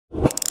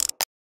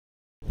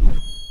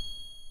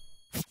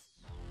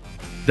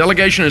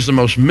Delegation is the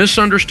most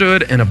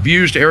misunderstood and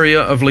abused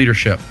area of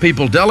leadership.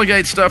 People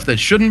delegate stuff that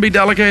shouldn't be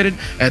delegated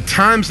at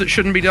times that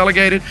shouldn't be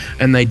delegated,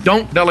 and they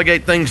don't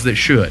delegate things that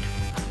should.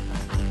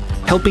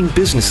 Helping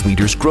business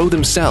leaders grow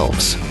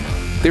themselves,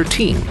 their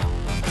team,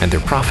 and their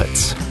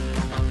profits.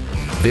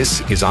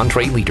 This is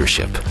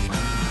EntreLeadership.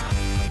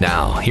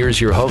 Now, here's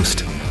your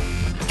host,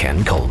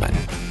 Ken Coleman.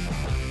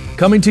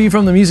 Coming to you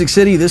from the Music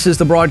City, this is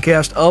the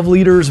broadcast of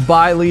Leaders,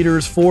 by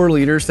Leaders, for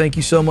Leaders. Thank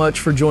you so much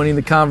for joining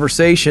the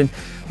conversation.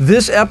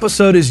 This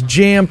episode is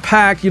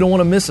jam-packed. You don't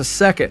want to miss a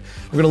second.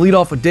 We're going to lead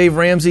off with Dave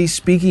Ramsey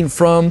speaking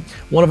from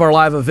one of our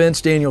live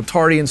events, Daniel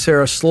Tardy and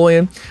Sarah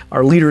Sloyan,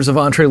 our leaders of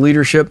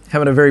EntreLeadership,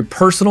 having a very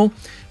personal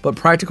but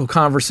practical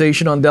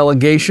conversation on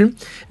delegation.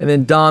 And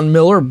then Don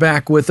Miller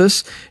back with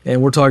us,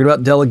 and we're talking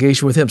about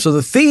delegation with him. So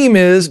the theme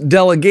is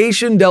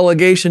delegation,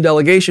 delegation,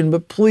 delegation,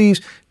 but please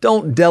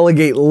don't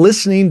delegate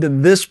listening to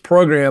this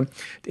program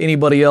to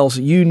anybody else.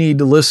 You need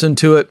to listen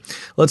to it.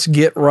 Let's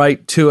get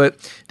right to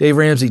it. Dave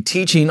Ramsey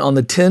teaching on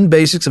the 10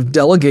 basics of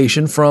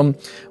delegation from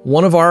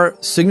one of our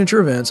signature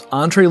events,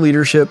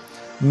 EntreLeadership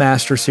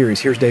Master Series.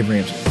 Here's Dave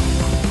Ramsey.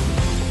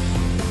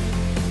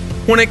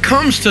 When it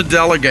comes to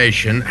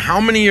delegation,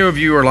 how many of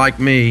you are like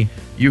me?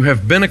 You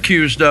have been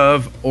accused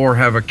of or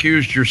have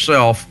accused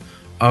yourself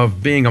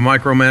of being a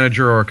micromanager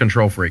or a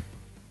control freak.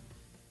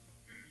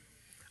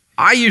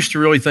 I used to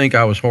really think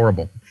I was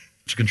horrible.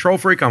 It's a control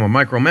freak, I'm a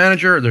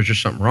micromanager, there's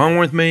just something wrong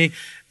with me.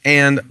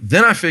 And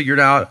then I figured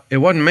out it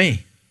wasn't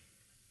me.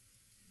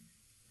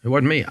 It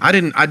wasn't me. I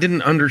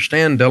didn't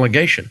understand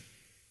delegation.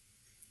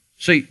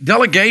 See,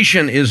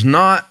 delegation is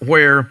not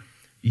where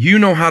you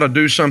know how to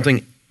do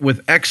something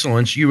with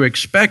excellence. You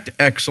expect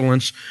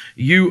excellence.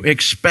 You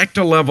expect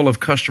a level of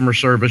customer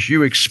service.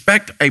 You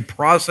expect a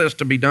process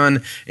to be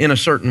done in a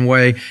certain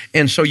way.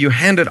 And so you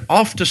hand it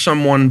off to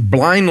someone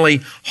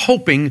blindly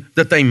hoping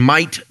that they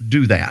might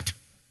do that.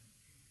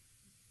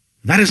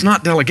 That is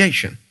not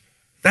delegation.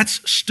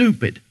 That's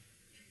stupid.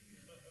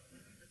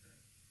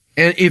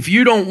 And if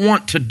you don't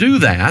want to do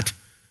that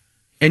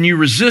and you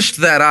resist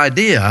that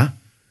idea,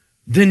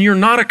 then you're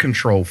not a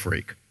control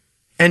freak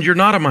and you're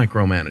not a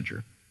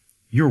micromanager.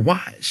 You're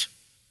wise.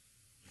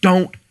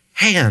 Don't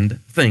hand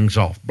things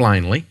off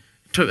blindly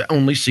to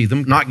only see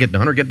them not get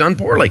done or get done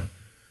poorly.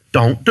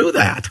 Don't do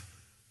that.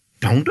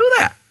 Don't do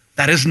that.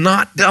 That is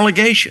not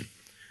delegation.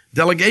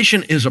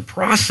 Delegation is a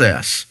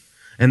process,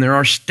 and there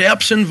are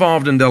steps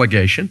involved in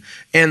delegation,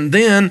 and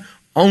then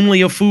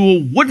only a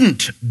fool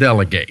wouldn't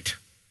delegate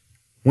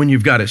when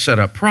you've got it set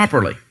up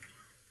properly.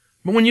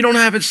 But when you don't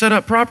have it set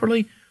up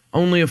properly,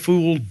 only a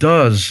fool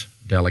does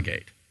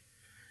delegate.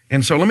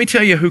 And so let me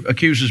tell you who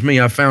accuses me.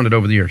 I've found it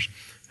over the years.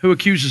 Who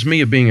accuses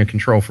me of being a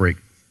control freak?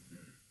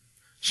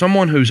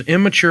 Someone who's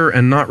immature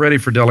and not ready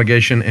for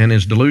delegation and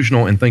is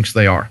delusional and thinks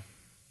they are.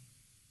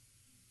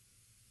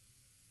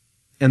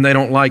 And they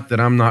don't like that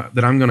I'm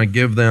going to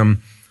give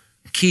them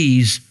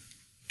keys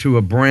to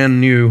a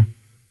brand new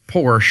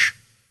Porsche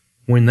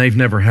when they've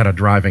never had a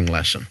driving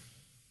lesson.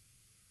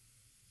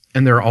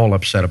 And they're all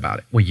upset about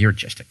it. Well, you're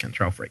just a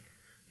control freak.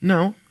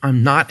 No,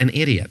 I'm not an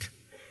idiot.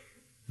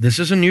 This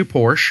is a new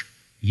Porsche.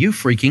 You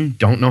freaking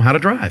don't know how to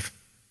drive.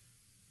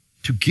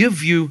 To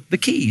give you the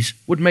keys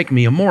would make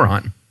me a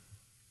moron.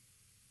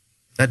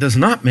 That does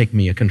not make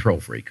me a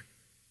control freak.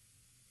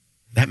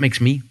 That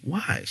makes me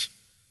wise.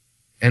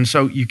 And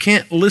so you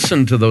can't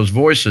listen to those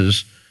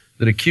voices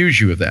that accuse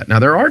you of that. Now,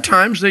 there are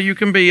times that you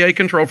can be a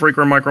control freak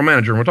or a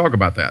micromanager, and we'll talk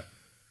about that,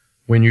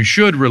 when you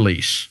should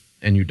release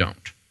and you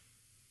don't.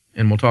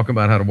 And we'll talk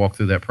about how to walk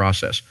through that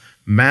process.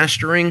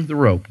 Mastering the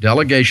rope,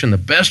 delegation, the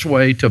best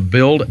way to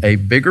build a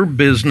bigger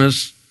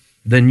business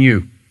than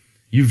you.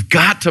 You've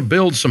got to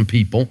build some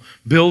people,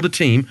 build a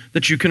team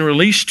that you can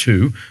release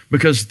to,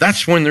 because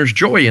that's when there's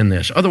joy in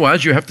this.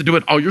 Otherwise, you have to do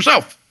it all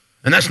yourself,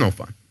 and that's no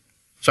fun.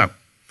 So,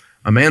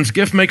 a man's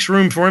gift makes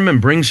room for him and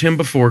brings him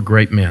before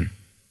great men.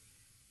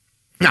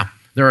 Now,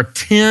 there are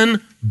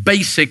 10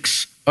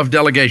 basics of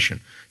delegation,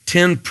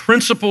 10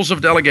 principles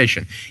of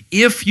delegation.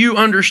 If you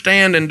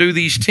understand and do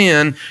these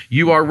 10,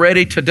 you are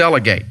ready to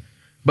delegate.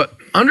 But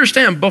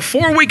understand,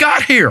 before we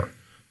got here,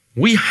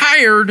 we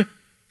hired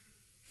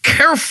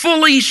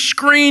carefully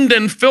screened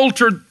and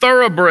filtered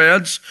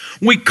thoroughbreds.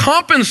 We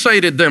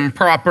compensated them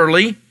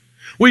properly.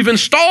 We've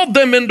installed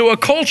them into a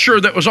culture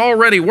that was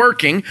already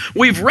working.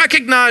 We've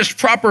recognized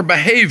proper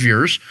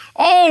behaviors.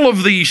 All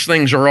of these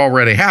things are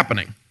already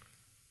happening.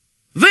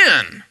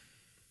 Then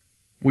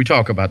we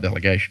talk about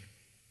delegation.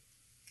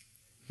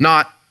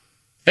 Not,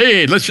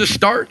 hey, let's just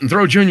start and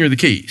throw Junior the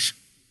keys.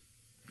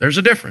 There's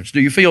a difference. Do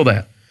you feel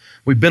that?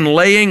 We've been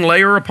laying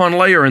layer upon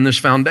layer in this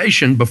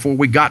foundation before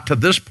we got to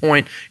this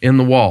point in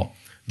the wall.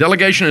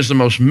 Delegation is the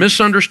most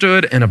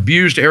misunderstood and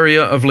abused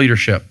area of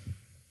leadership.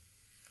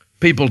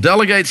 People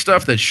delegate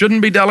stuff that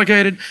shouldn't be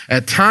delegated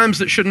at times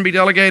that shouldn't be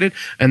delegated,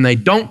 and they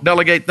don't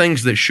delegate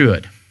things that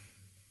should.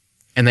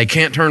 And they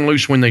can't turn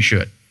loose when they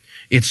should.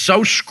 It's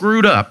so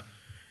screwed up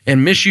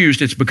and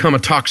misused, it's become a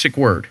toxic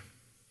word.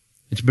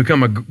 It's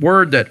become a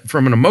word that,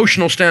 from an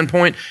emotional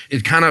standpoint,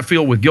 it kind of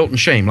filled with guilt and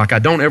shame, like I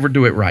don't ever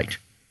do it right.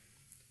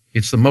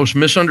 It's the most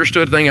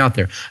misunderstood thing out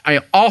there. I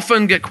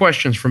often get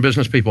questions from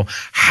business people.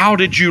 How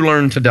did you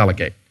learn to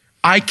delegate?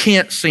 I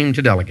can't seem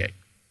to delegate.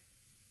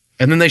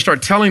 And then they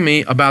start telling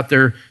me about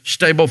their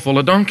stable full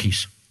of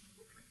donkeys.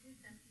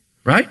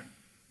 Right?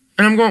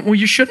 And I'm going, well,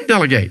 you shouldn't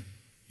delegate.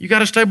 You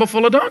got a stable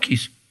full of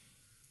donkeys.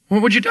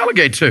 What would you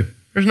delegate to?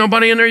 There's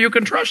nobody in there you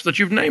can trust that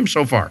you've named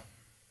so far.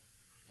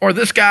 Or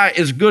this guy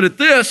is good at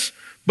this,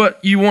 but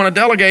you want to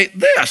delegate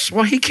this.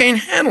 Well, he can't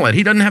handle it.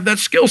 He doesn't have that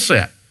skill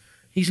set.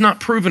 He's not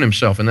proven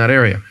himself in that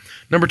area.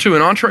 Number 2,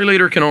 an entree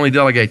leader can only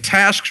delegate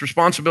tasks,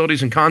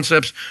 responsibilities, and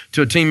concepts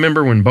to a team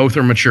member when both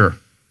are mature.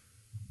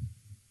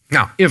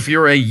 Now, if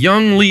you're a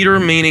young leader,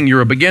 meaning you're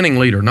a beginning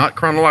leader, not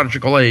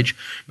chronological age,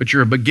 but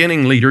you're a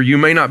beginning leader, you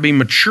may not be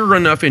mature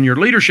enough in your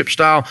leadership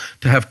style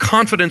to have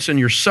confidence in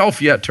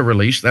yourself yet to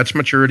release. That's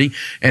maturity.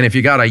 And if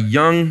you got a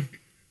young,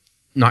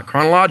 not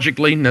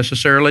chronologically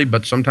necessarily,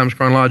 but sometimes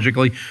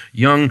chronologically,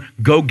 young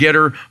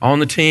go-getter on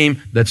the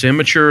team that's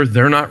immature,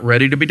 they're not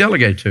ready to be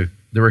delegated to.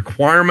 The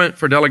requirement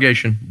for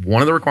delegation,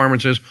 one of the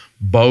requirements is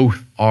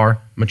both are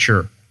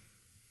mature.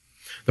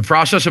 The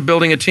process of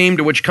building a team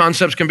to which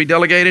concepts can be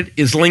delegated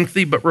is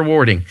lengthy but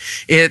rewarding.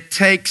 It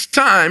takes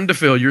time to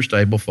fill your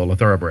stable full of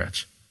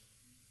thoroughbreds.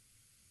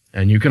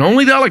 And you can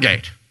only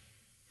delegate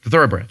to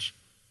thoroughbreds.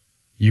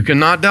 You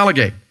cannot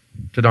delegate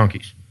to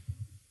donkeys.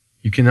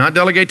 You cannot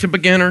delegate to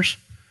beginners.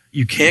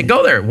 You can't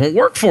go there. It won't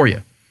work for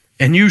you.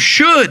 And you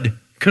should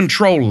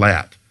control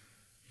that.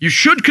 You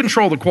should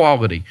control the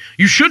quality.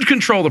 You should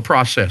control the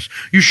process.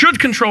 You should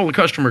control the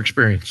customer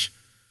experience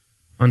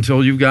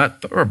until you've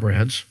got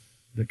thoroughbreds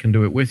that can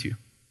do it with you.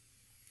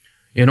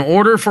 In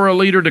order for a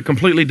leader to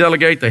completely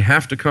delegate, they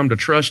have to come to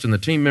trust in the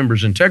team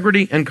member's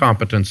integrity and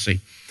competency.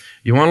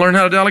 You want to learn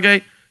how to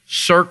delegate?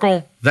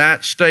 Circle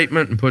that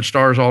statement and put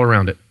stars all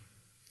around it.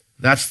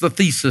 That's the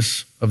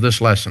thesis of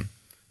this lesson.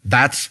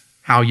 That's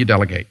how you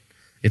delegate.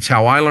 It's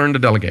how I learned to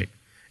delegate.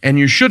 And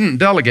you shouldn't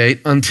delegate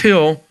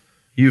until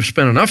you've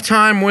spent enough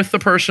time with the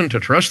person to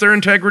trust their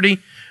integrity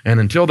and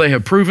until they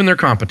have proven their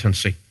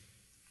competency.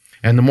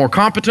 And the more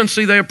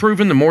competency they have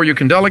proven, the more you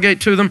can delegate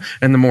to them.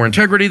 And the more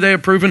integrity they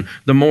have proven,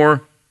 the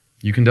more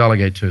you can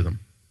delegate to them.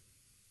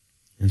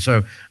 And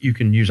so you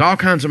can use all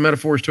kinds of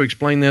metaphors to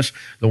explain this.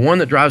 The one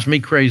that drives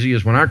me crazy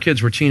is when our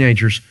kids were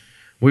teenagers,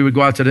 we would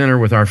go out to dinner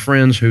with our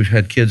friends who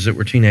had kids that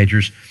were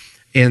teenagers.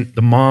 And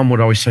the mom would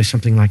always say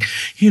something like,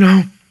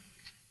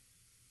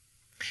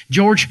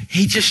 George,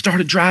 he just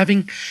started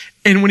driving,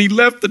 and when he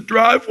left the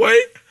driveway,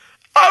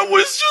 I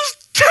was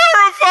just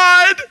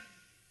terrified.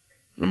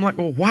 And I'm like,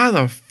 well, why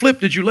the flip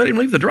did you let him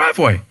leave the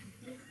driveway?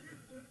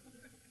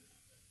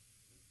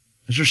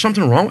 Is there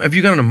something wrong? Have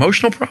you got an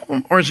emotional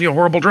problem, or is he a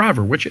horrible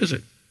driver? Which is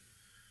it?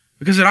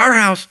 Because at our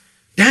house,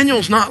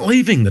 Daniel's not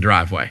leaving the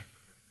driveway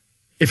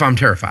if I'm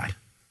terrified.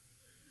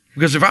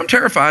 Because if I'm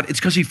terrified, it's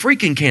because he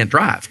freaking can't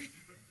drive.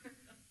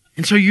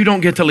 And so you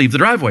don't get to leave the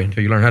driveway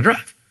until you learn how to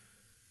drive.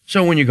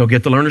 So when you go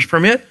get the learner's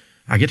permit,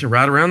 I get to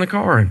ride around the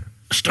car and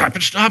stop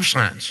at stop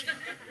signs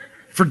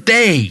for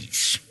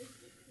days.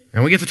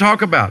 And we get to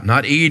talk about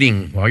not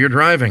eating while you're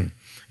driving.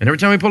 And every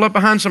time we pull up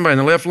behind somebody in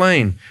the left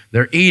lane,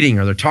 they're eating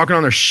or they're talking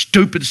on their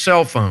stupid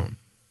cell phone.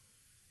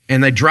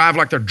 And they drive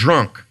like they're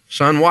drunk.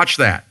 Son, watch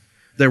that.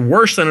 They're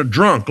worse than a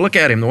drunk. Look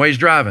at him, the way he's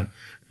driving.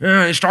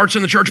 It starts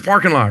in the church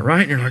parking lot,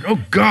 right? And you're like, oh,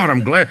 God,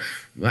 I'm glad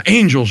the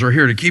angels are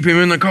here to keep him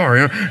in the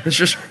car. It's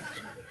just...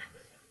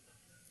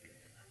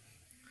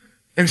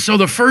 And so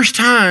the first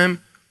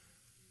time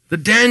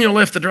that Daniel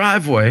left the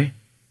driveway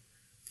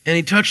and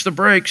he touched the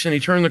brakes and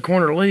he turned the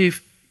corner to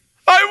leave,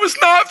 I was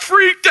not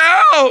freaked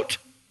out.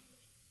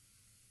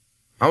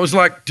 I was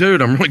like,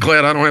 dude, I'm really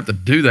glad I don't have to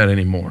do that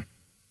anymore.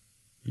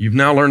 You've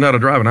now learned how to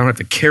drive and I don't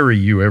have to carry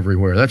you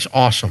everywhere. That's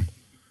awesome.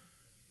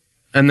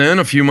 And then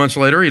a few months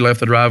later, he left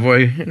the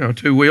driveway,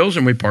 2 wheels,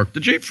 and we parked the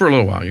Jeep for a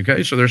little while,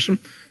 okay? So there's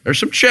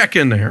some check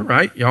in there,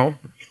 right, y'all?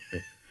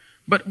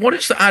 But what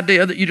is the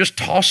idea that you just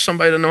toss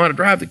somebody to know how to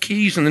drive the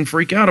keys and then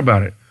freak out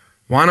about it?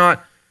 Why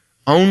not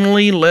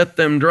only let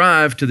them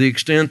drive to the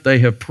extent they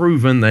have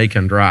proven they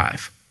can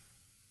drive?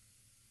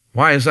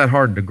 Why is that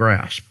hard to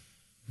grasp?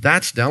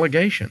 That's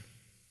delegation.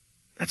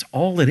 That's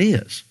all it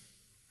is.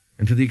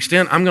 And to the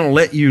extent I'm going to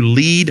let you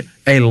lead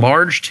a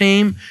large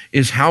team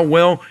is how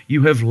well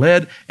you have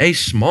led a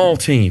small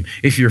team.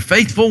 If you're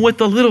faithful with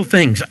the little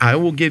things, I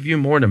will give you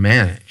more to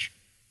manage.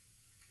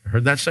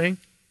 Heard that saying?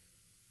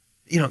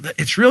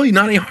 It's really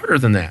not any harder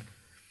than that.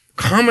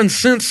 Common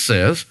sense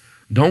says,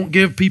 don't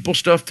give people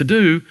stuff to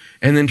do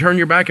and then turn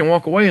your back and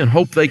walk away and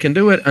hope they can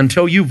do it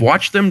until you've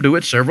watched them do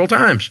it several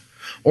times.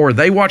 Or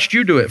they watched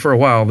you do it for a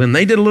while, then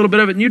they did a little bit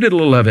of it and you did a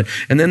little of it.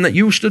 And then that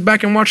you stood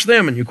back and watched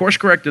them and you course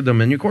corrected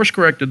them and you course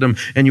corrected them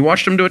and you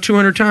watched them do it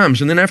 200 times.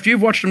 And then after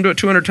you've watched them do it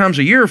 200 times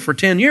a year for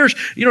 10 years,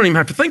 you don't even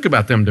have to think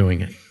about them doing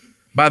it.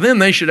 By then,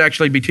 they should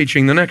actually be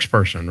teaching the next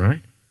person,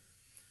 right?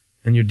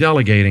 And you're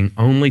delegating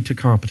only to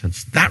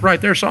competence. That right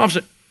there solves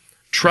it.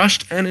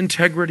 Trust and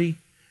integrity.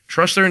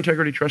 Trust their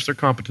integrity, trust their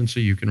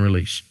competency, you can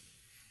release.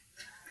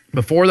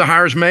 Before the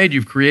hire's made,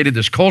 you've created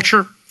this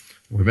culture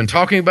we've been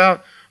talking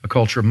about, a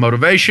culture of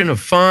motivation, of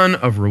fun,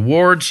 of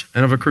rewards,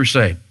 and of a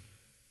crusade.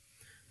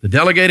 The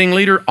delegating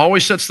leader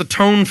always sets the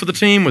tone for the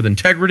team with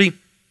integrity,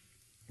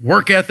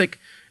 work ethic,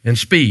 and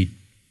speed.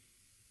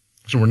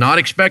 So we're not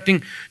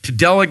expecting to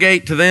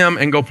delegate to them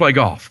and go play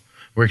golf.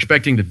 We're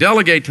expecting to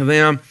delegate to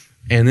them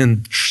and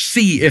then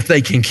see if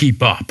they can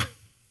keep up.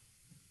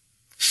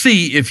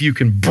 See if you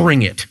can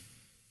bring it.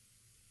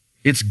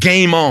 It's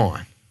game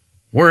on.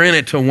 We're in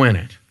it to win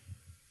it.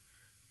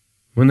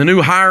 When the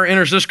new hire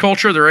enters this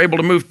culture, they're able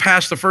to move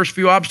past the first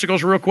few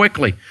obstacles real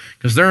quickly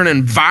because they're in an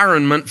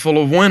environment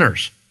full of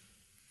winners.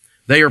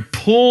 They are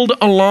pulled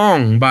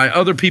along by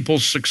other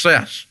people's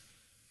success.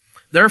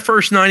 Their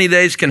first 90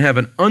 days can have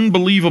an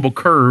unbelievable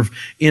curve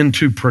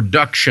into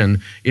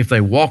production if they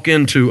walk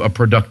into a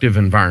productive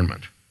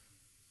environment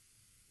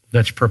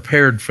that's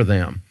prepared for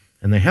them.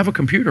 And they have a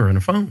computer and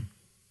a phone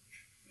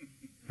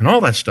and all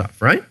that stuff,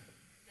 right?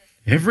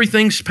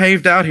 Everything's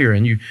paved out here,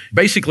 and you're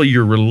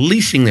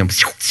releasing them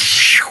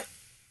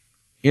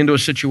into a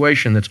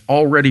situation that's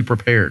already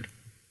prepared.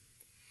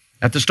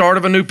 At the start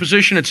of a new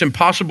position, it's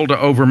impossible to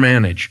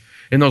overmanage.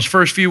 In those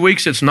first few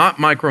weeks, it's not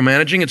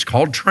micromanaging, it's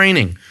called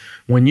training.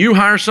 When you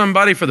hire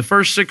somebody for the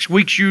first 6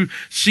 weeks, you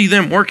see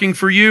them working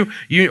for you,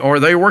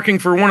 or they're working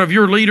for one of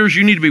your leaders,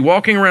 you need to be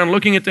walking around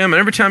looking at them, and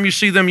every time you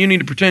see them, you need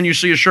to pretend you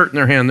see a shirt in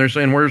their hand. They're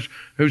saying,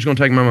 who's going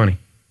to take my money?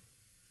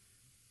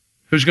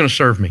 Who's going to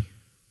serve me?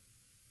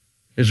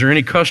 Is there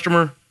any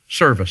customer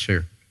service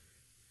here?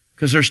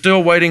 Because they're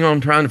still waiting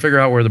on trying to figure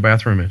out where the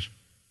bathroom is.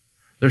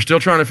 They're still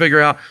trying to figure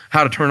out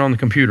how to turn on the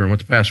computer and what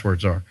the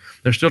passwords are.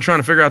 They're still trying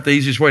to figure out the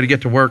easiest way to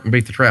get to work and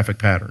beat the traffic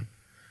pattern.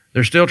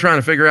 They're still trying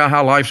to figure out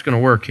how life's going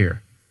to work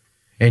here.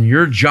 And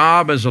your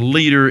job as a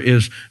leader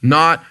is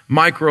not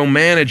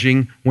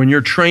micromanaging when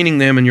you're training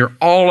them and you're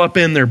all up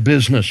in their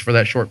business for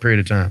that short period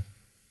of time.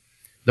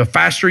 The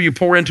faster you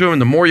pour into them,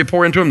 the more you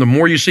pour into them, the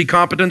more you see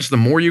competence, the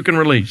more you can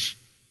release.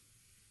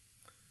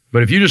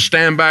 But if you just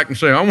stand back and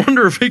say, I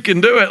wonder if he can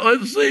do it,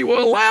 let's see,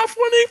 we'll laugh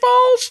when he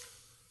falls.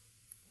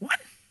 What?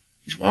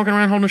 He's walking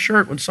around holding a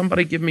shirt. When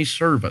somebody give me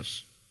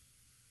service?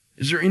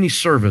 Is there any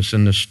service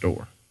in this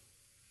store?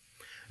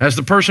 As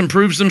the person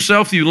proves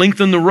themselves, you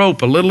lengthen the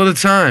rope a little at a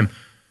time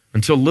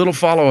until little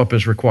follow-up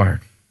is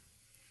required.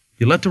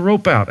 You let the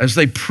rope out. As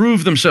they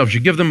prove themselves, you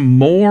give them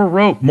more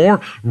rope, more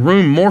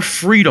room, more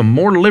freedom,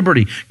 more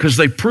liberty, because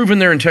they've proven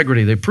their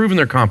integrity. They've proven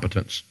their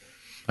competence.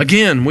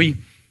 Again, we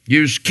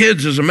use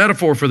kids as a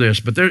metaphor for this,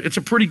 but it's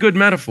a pretty good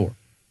metaphor.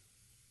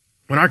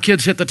 When our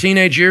kids hit the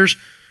teenage years,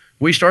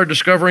 we started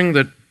discovering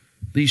that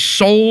the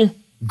sole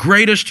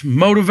greatest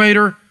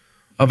motivator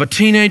of a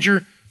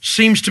teenager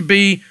seems to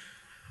be,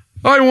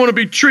 I want to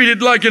be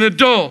treated like an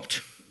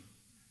adult.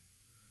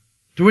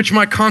 To which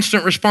my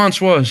constant response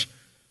was,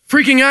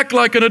 freaking act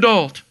like an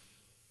adult,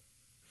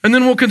 and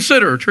then we'll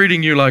consider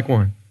treating you like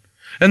one.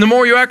 And the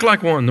more you act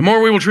like one, the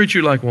more we will treat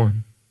you like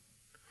one.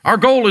 Our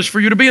goal is for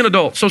you to be an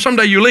adult, so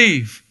someday you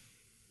leave.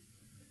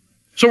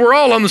 So we're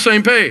all on the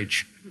same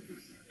page.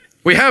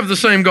 We have the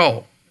same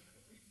goal.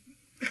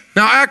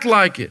 Now act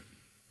like it,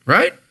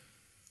 right?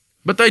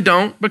 But they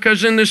don't,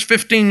 because in this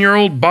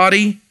 15-year-old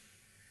body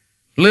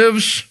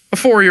lives a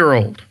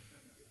 4-year-old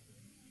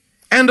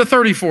and a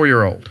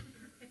 34-year-old.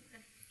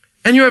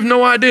 And you have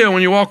no idea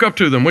when you walk up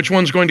to them which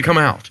one's going to come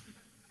out.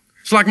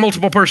 It's like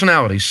multiple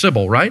personalities,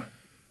 Sybil, right?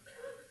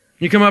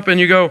 You come up and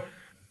you go,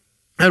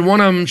 and one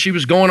of them, she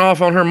was going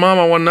off on her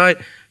mama one night,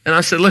 and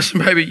I said, listen,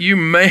 baby, you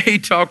may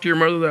talk to your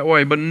mother that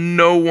way, but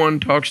no one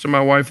talks to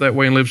my wife that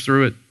way and lives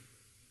through it.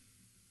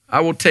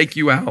 I will take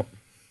you out.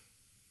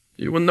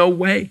 You will, no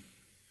way.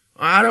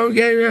 I don't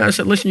get it. I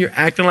said, listen, you're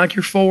acting like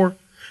you're 4.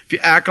 If you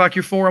act like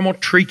you're 4, I'm going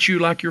to treat you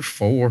like you're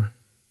 4.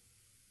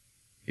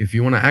 If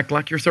you want to act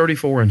like you're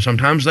 34, and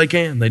sometimes they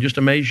can, they just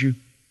amaze you.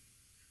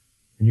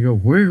 And you go,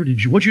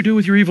 what'd you do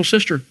with your evil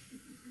sister?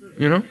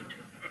 You know?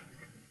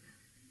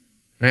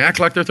 They act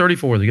like they're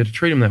 34. They get to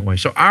treat them that way.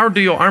 So our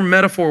deal, our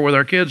metaphor with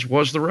our kids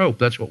was the rope.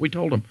 That's what we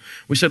told them.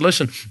 We said,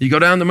 listen, you go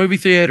down to the movie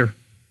theater,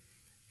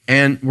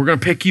 and we're going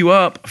to pick you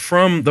up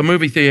from the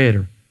movie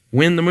theater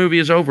when the movie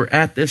is over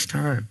at this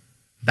time.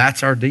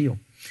 That's our deal.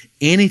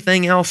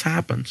 Anything else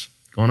happens,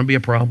 going to be a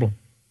problem.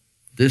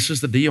 This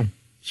is the deal.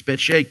 Spit,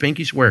 shake,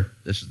 pinky swear.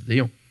 This is the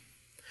deal.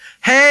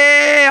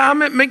 Hey,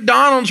 I'm at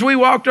McDonald's. We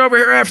walked over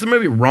here after the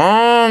movie.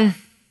 Wrong.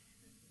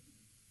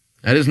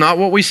 That is not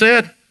what we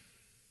said.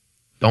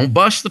 Don't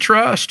bust the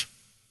trust.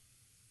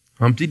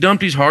 Humpty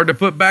Dumpty's hard to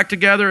put back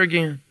together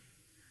again.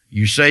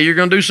 You say you're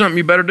going to do something,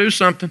 you better do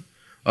something.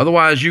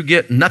 Otherwise, you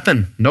get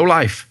nothing, no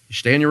life. You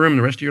stay in your room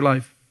the rest of your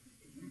life.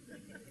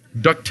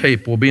 Duct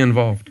tape will be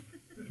involved,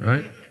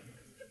 right?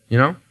 You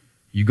know,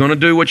 you're going to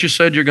do what you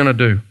said you're going to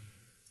do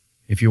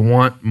if you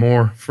want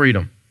more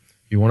freedom.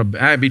 You want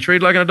to be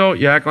treated like an adult,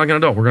 you act like an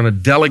adult. We're going to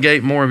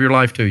delegate more of your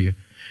life to you.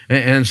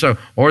 And so,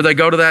 or they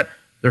go to that,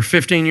 they're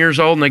 15 years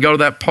old and they go to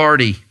that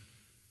party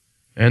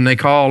and they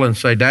call and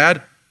say,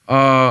 Dad,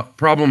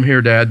 problem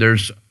here, Dad.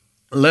 There's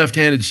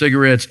left-handed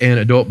cigarettes and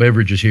adult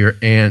beverages here,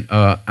 and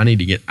I need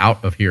to get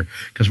out of here.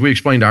 Because we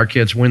explained to our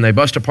kids, when they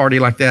bust a party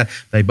like that,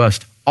 they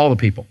bust all the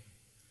people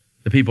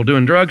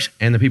doing drugs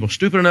and the people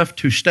stupid enough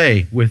to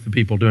stay with the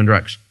people doing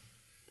drugs.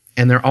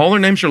 And all their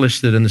names are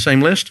listed in the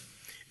same list,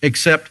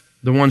 except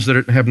the ones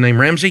that have the name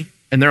Ramsey,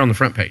 and they're on the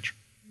front page.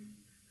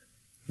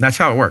 That's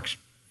how it works,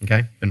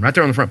 okay? And right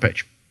there on the front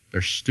page.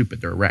 They're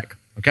stupid. They're a wreck,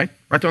 okay?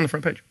 Right there on the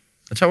front page.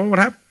 That's how it would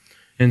happen.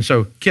 And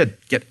so, kid,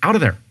 get out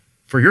of there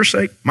for your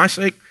sake, my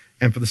sake,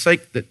 and for the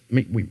sake that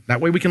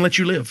that way we can let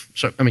you live.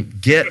 So,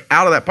 get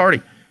out of that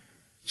party.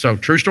 So,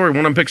 true story, one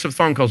of them picks up the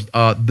phone, calls,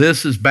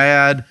 this is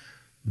bad.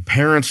 The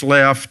parents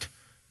left.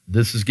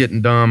 This is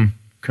getting dumb.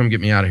 Come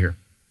get me out of here.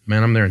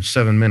 Man, I'm there in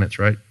 7 minutes,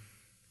 right?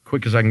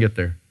 Quick as I can get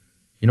there.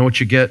 You know what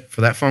you get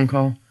for that phone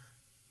call?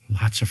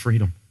 Lots of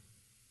freedom.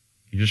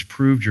 You just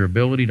proved your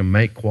ability to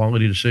make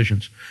quality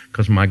decisions,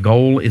 because my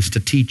goal is to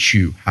teach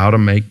you how to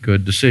make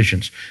good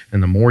decisions.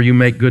 And the more you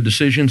make good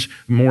decisions,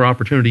 the more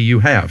opportunity you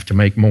have to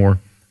make more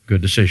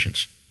good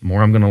decisions. The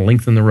more I'm going to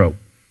lengthen the rope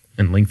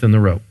and lengthen the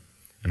rope.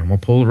 And I'm going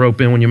to pull the rope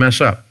in when you mess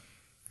up.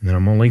 And then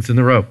I'm going to lengthen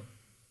the rope.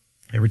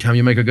 Every time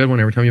you make a good one,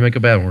 every time you make a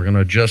bad one, we're going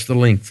to adjust the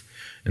length.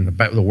 And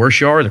the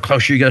worse you are, the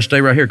closer you got to stay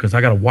right here, because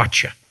I got to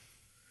watch you.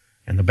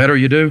 And the better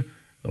you do,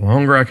 the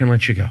longer I can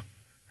let you go.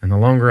 And the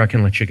longer I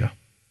can let you go.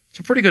 It's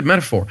a pretty good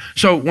metaphor.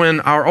 So when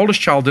our oldest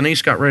child,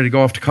 Denise, got ready to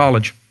go off to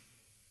college,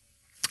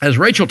 as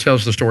Rachel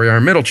tells the story, our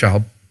middle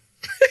child,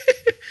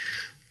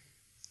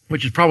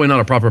 which is probably not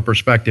a proper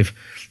perspective,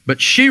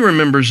 but she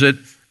remembers it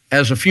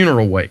as a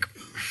funeral wake,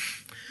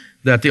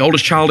 that the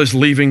oldest child is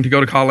leaving to go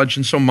to college,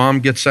 and so mom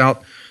gets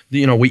out.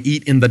 We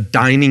eat in the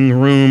dining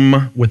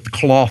room with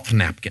cloth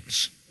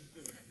napkins.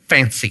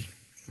 Fancy,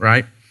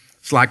 right?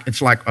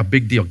 It's like a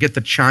big deal. Get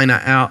the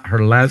china out,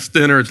 her last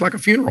dinner. It's like a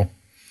funeral.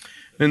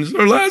 And it's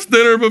her last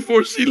dinner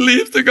before she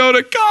leaves to go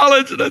to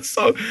college.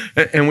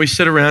 And we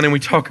sit around and we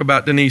talk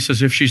about Denise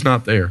as if she's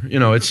not there.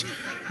 It's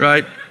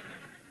right.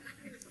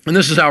 And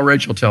this is how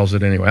Rachel tells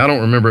it anyway. I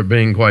don't remember it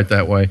being quite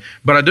that way,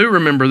 but I do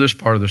remember this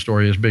part of the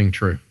story as being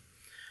true.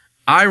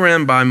 I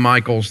ran by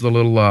Michael's, the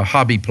little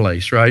hobby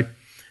place, right?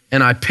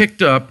 And I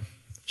picked up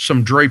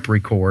some drapery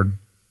cord,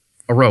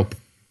 a rope.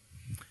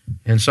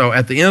 And so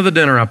at the end of the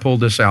dinner, I pulled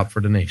this out for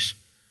Denise.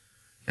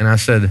 And I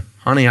said,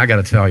 honey, I got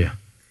to tell you,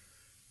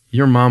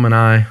 your mom and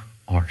I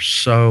are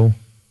so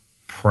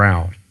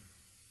proud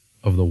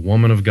of the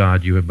woman of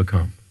God you have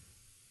become.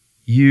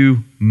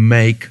 You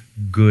make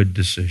good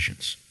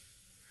decisions.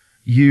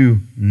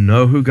 You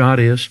know who God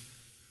is.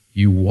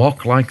 You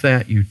walk like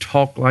that. You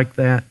talk like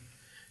that.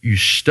 You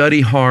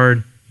study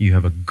hard. You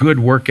have a good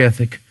work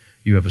ethic.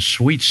 You have a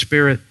sweet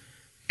spirit.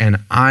 And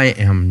I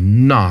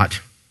am not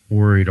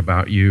worried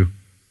about you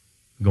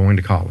going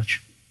to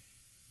college.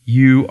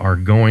 You are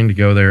going to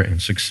go there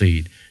and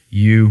succeed.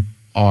 You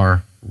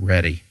are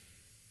ready.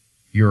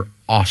 You're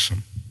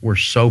awesome. We're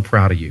so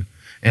proud of you.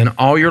 And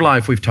all your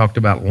life we've talked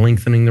about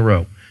lengthening the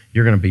rope.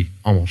 You're going to be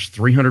almost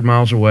 300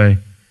 miles away,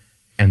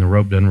 and the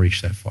rope doesn't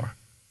reach that far.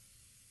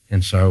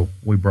 And so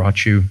we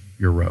brought you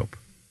your rope.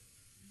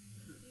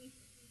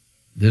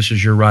 This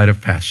is your rite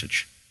of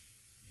passage.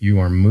 You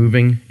are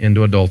moving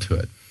into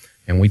adulthood.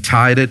 And we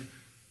tied it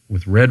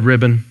with red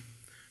ribbon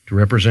to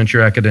represent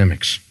your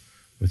academics,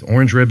 with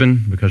orange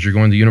ribbon because you're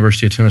going to the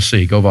University of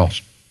Tennessee. Go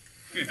Vols.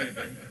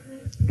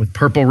 With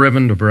purple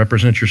ribbon to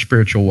represent your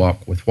spiritual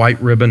walk, with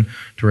white ribbon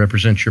to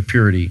represent your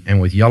purity,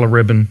 and with yellow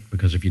ribbon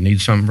because if you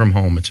need something from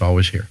home, it's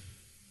always here.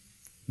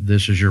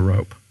 This is your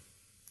rope.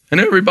 And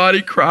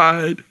everybody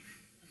cried.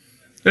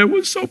 It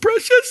was so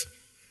precious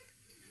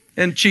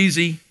and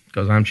cheesy,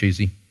 because I'm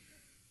cheesy.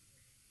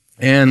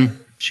 And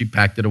she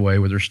packed it away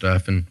with her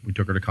stuff, and we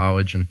took her to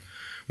college. And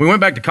we went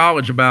back to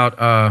college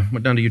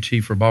went down to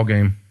UT for a ball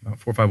game about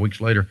 4 or 5 weeks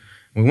later.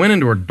 We went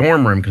into her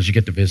dorm room because you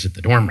get to visit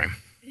the dorm room.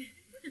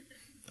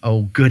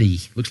 Oh, goody.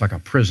 Looks like a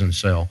prison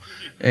cell.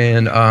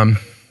 And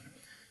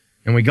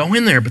we go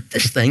in there, but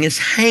this thing is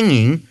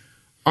hanging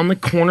on the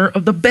corner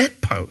of the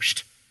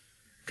bedpost.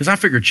 Because I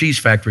figured Cheese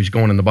Factory's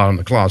going in the bottom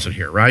of the closet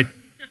here, right?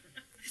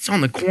 It's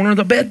on the corner of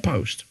the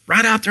bedpost,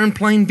 right out there in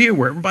plain view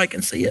where everybody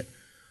can see it.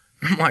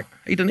 I'm like,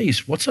 hey,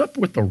 Denise, what's up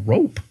with the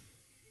rope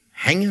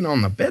hanging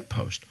on the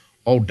bedpost?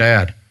 Oh,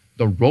 Dad,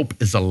 the rope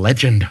is a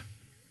legend.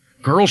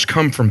 Girls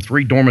come from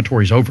 3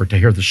 dormitories over to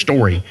hear the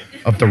story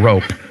of the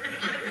rope.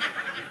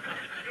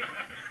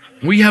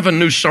 We have a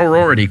new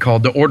sorority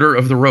called the Order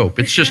of the Rope.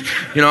 It's just,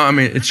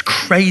 it's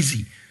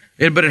crazy.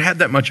 But it had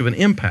that much of an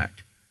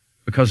impact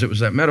because it was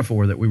that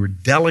metaphor that we were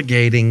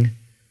delegating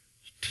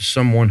to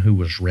someone who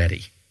was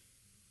ready.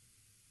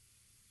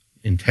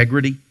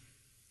 Integrity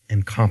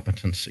and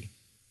competency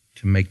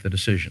to make the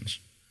decisions.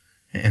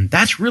 And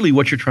that's really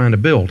what you're trying to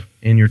build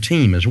in your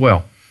team as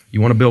well.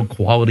 You want to build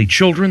quality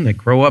children that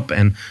grow up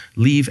and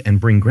leave and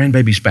bring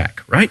grandbabies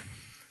back, right?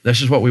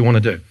 This is what we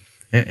want to do.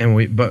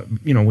 But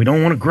we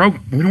don't want to grow.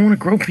 We don't want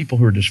to grow people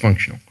who are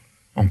dysfunctional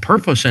on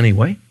purpose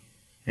anyway.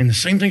 And the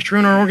same thing's true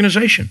in our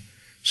organization.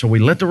 So we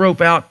let the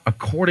rope out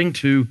according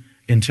to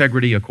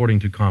integrity, according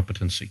to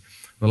competency.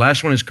 The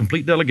last one is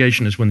complete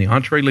delegation, is when the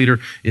entree leader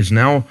is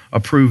now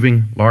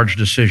approving large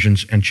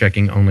decisions and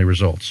checking only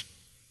results.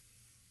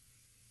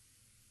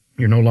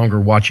 You're no longer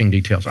watching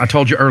details. I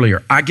told you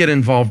earlier, I get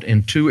involved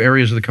in 2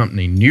 areas of the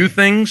company: new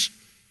things,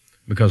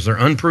 because they're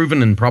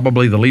unproven and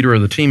probably the leader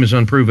of the team is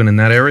unproven in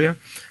that area,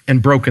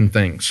 and broken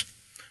things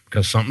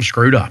because something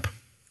screwed up.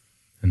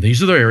 And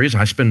these are the areas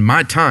I spend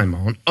my time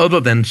on, other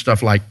than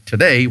stuff like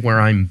today where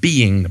I'm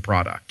being the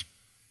product.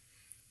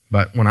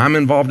 But when I'm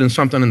involved in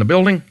something in the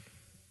building,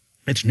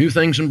 it's new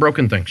things and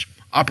broken things.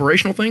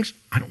 Operational things,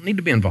 I don't need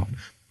to be involved.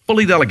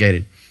 Fully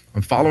delegated.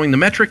 I'm following the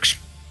metrics.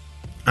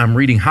 I'm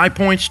reading high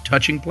points,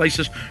 touching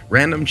places,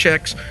 random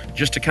checks,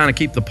 just to kind of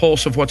keep the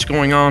pulse of what's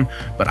going on.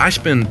 But I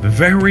spend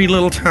very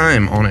little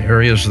time on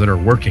areas that are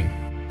working.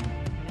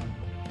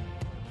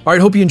 All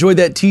right, hope you enjoyed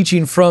that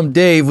teaching from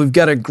Dave. We've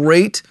got a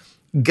great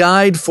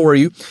guide for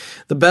you.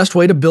 The best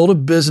way to build a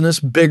business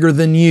bigger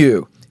than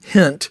you.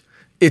 Hint,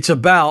 it's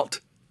about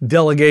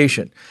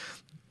delegation.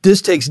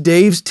 This takes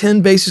Dave's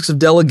 10 basics of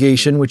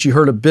delegation, which you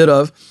heard a bit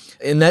of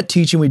in that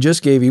teaching we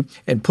just gave you,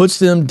 and puts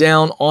them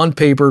down on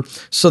paper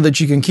so that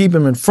you can keep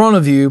them in front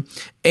of you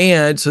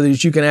and so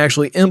that you can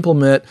actually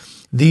implement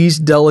these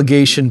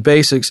delegation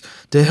basics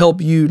to help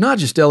you not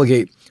just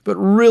delegate, but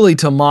really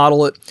to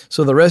model it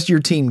so the rest of your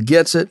team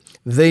gets it,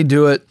 they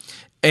do it,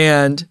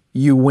 and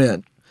you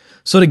win.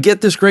 So to get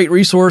this great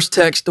resource,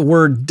 text the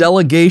word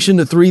delegation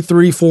to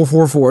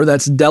 33444.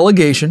 That's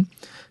delegation.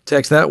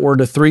 Text that word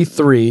to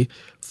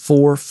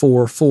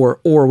 33444,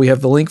 or we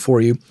have the link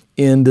for you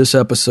in this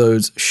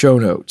episode's show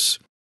notes.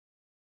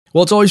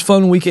 Well, it's always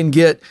fun when we can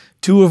get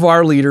two of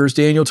our leaders,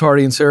 Daniel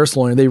Tardy and Sarah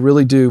Sloyan. They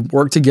really do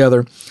work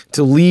together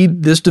to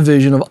lead this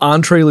division of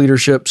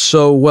EntreLeadership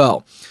so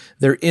well.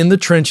 They're in the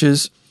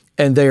trenches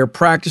and they are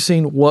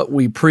practicing what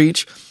we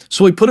preach.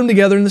 So we put them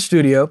together in the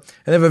studio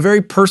and they have a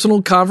very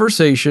personal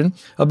conversation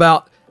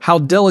about how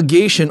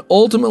delegation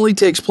ultimately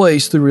takes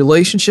place through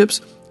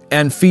relationships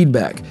and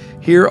feedback.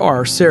 Here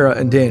are Sarah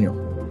and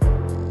Daniel.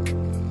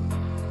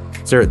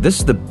 Sarah, this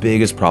is the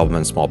biggest problem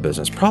in small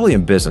business, probably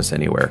in business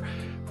anywhere.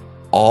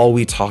 All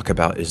we talk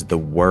about is the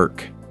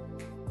work.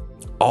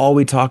 All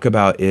we talk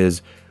about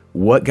is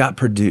what got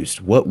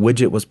produced, what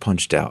widget was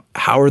punched out,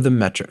 how are the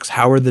metrics,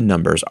 how are the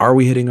numbers, are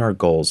we hitting our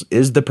goals,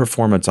 is the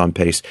performance on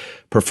pace,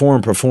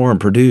 perform,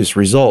 produce,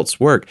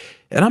 results, work.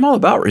 And I'm all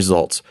about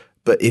results.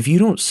 But if you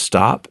don't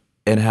stop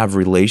and have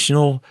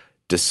relational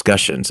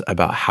discussions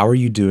about how are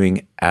you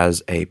doing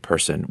as a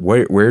person,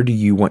 where do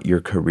you want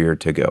your career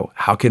to go,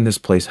 how can this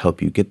place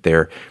help you get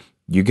there,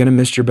 you're going to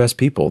miss your best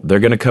people. They're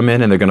going to come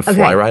in and they're going to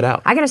fly right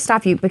out. I got to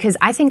stop you because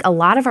I think a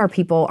lot of our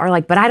people are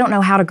like, but I don't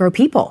know how to grow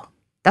people.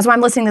 That's why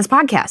I'm listening to this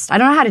podcast. I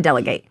don't know how to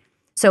delegate.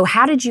 So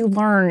how did you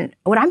learn?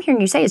 What I'm hearing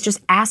you say is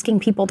just asking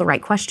people the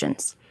right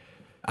questions.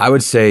 I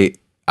would say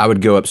I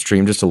would go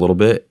upstream just a little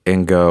bit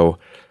and go,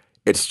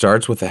 it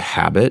starts with a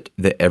habit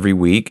that every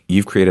week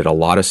you've created a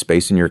lot of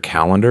space in your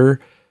calendar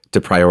to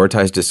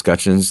prioritize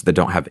discussions that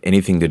don't have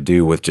anything to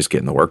do with just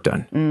getting the work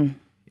done.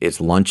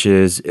 It's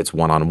lunches, it's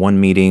one-on-one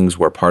meetings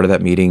where part of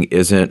that meeting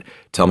isn't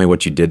tell me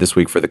what you did this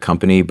week for the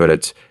company, but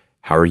it's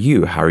how are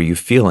you? How are you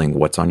feeling?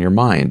 What's on your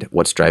mind?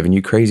 What's driving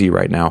you crazy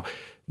right now?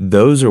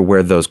 Those are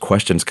where those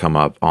questions come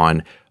up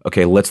on,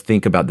 okay, let's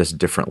think about this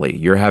differently.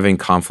 You're having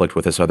conflict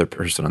with this other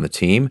person on the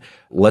team.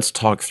 Let's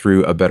talk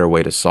through a better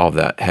way to solve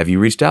that. Have you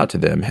reached out to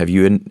them? Have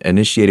you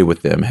initiated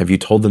with them? Have you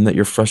told them that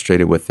you're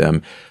frustrated with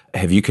them?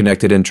 Have you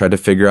connected and tried to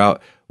figure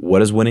out what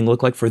does winning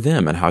look like for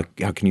them and how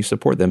can you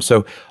support them?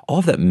 So all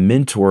of that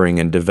mentoring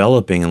and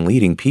developing and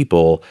leading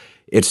people,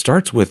 it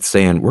starts with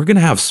saying we're going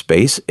to have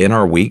space in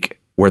our week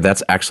where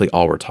that's actually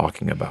all we're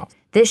talking about.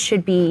 This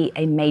should be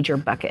a major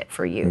bucket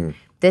for you.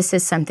 This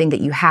is something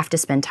that you have to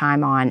spend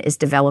time on, is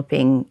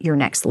developing your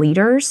next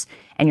leaders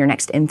and your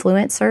next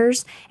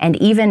influencers. And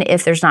even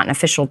if there's not an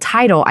official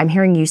title, I'm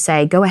hearing you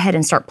say, go ahead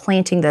and start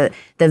planting the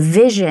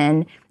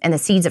vision and the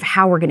seeds of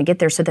how we're going to get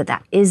there so that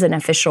that is an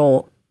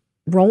official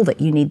role that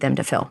you need them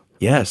to fill.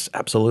 Yes,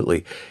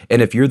 absolutely.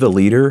 And if you're the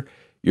leader,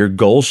 your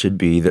goal should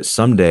be that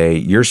someday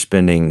you're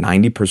spending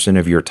 90%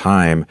 of your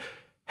time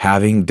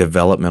having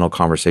developmental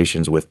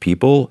conversations with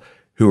people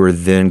who are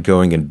then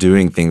going and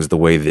doing things the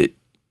way that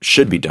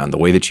should be done, the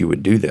way that you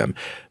would do them.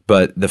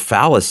 But the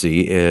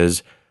fallacy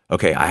is,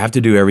 okay, I have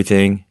to do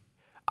everything.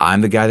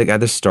 I'm the guy that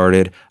got this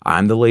started.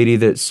 I'm the lady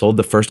that sold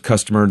the first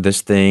customer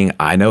this thing.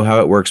 I know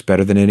how it works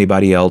better than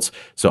anybody else,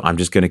 so I'm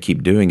just going to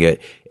keep doing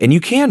it. And you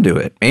can do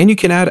it, and you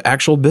can add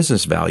actual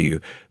business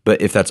value.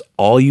 But if that's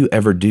all you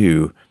ever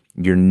do,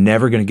 you're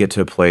never going to get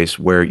to a place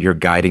where you're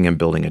guiding and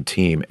building a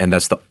team. And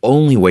that's the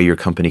only way your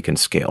company can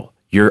scale.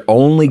 You're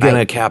only going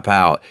to cap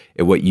out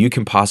at what you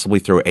can possibly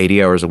throw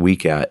 80 hours a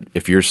week at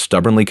if you're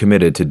stubbornly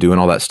committed to doing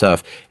all that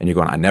stuff. And you're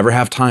going, I never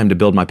have time to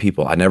build my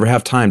people. I never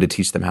have time to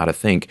teach them how to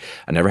think.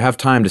 I never have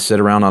time to sit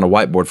around on a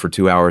whiteboard for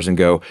 2 hours and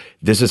go,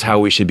 this is how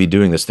we should be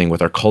doing this thing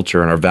with our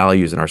culture and our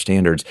values and our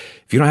standards.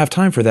 If you don't have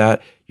time for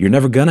that, you're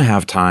never going to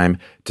have time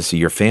to see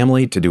your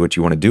family, to do what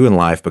you want to do in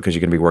life, because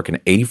you're going to be working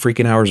 80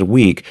 freaking hours a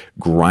week,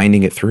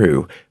 grinding it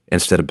through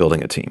instead of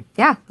building a team.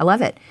 Yeah, I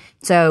love it.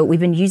 So we've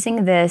been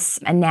using this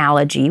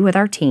analogy with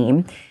our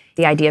team,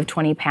 the idea of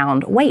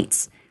 20-pound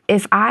weights.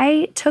 If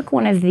I took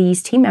one of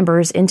these team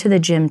members into the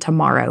gym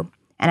tomorrow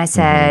and I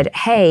said,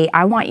 hey,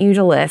 I want you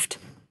to lift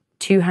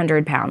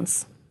 200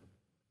 pounds,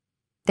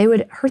 they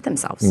would hurt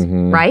themselves,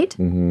 right?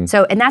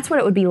 So, and that's what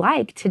it would be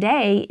like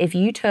today if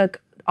you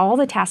took all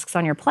the tasks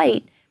on your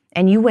plate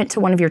and you went to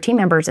one of your team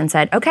members and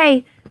said,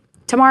 okay,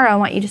 tomorrow I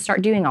want you to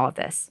start doing all of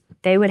this.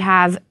 They would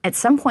have, at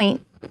some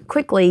point,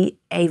 quickly,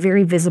 a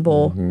very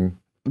visible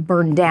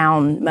burned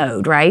down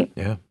mode, right?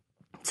 Yeah.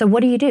 So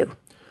what do you do?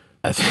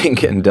 I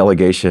think in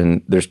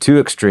delegation, there's two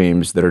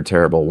extremes that are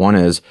terrible. One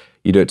is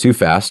you do it too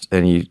fast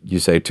and you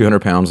say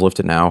 200 pounds, lift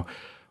it now,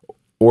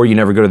 or you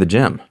never go to the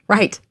gym.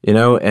 Right.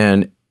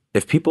 And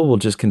if people will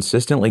just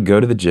consistently go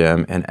to the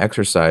gym and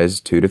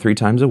exercise 2 to 3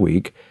 times a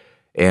week,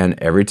 and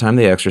every time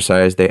they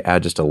exercise, they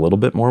add just a little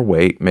bit more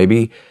weight,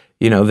 maybe,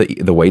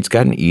 the weight's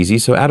gotten easy,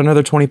 so add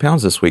another 20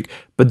 pounds this week,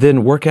 but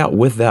then work out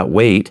with that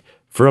weight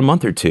for a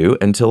month or two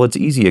until it's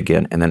easy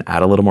again, and then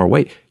add a little more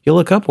weight. You'll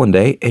look up one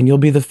day and you'll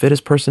be the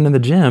fittest person in the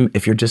gym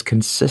if you're just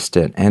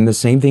consistent. And the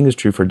same thing is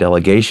true for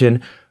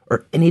delegation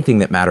or anything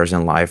that matters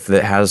in life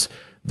that has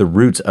the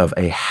roots of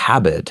a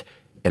habit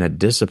and a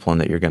discipline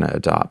that you're going to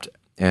adopt.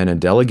 And in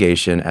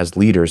delegation, as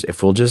leaders,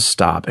 if we'll just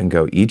stop and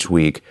go each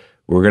week,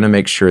 we're going to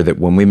make sure that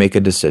when we make a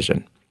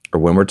decision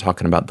or when we're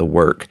talking about the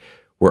work,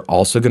 we're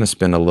also going to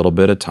spend a little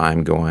bit of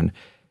time going,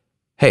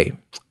 hey,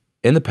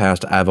 in the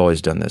past, I've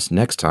always done this.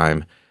 Next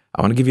time,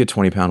 I want to give you a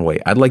 20-pound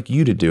weight. I'd like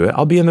you to do it.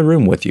 I'll be in the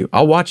room with you.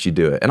 I'll watch you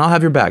do it, and I'll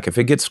have your back. If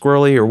it gets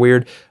squirrely or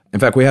weird, in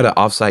fact, we had an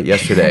offsite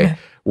yesterday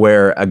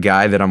where a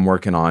guy that I'm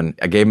working on,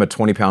 I gave him a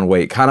 20-pound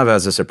weight kind of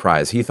as a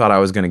surprise. He thought I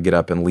was going to get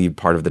up and lead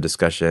part of the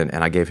discussion,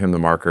 and I gave him the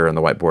marker and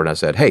the whiteboard, and I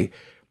said, hey,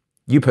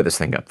 you put this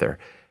thing up there.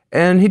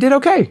 And he did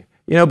okay.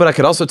 But I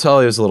could also tell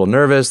he was a little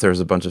nervous. There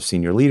was a bunch of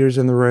senior leaders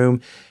in the room,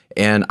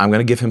 and I'm going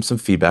to give him some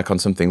feedback on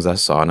some things I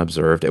saw and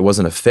observed. It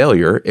wasn't a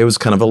failure. It was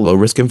kind of a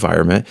low-risk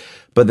environment.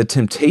 But the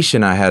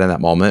temptation I had in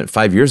that moment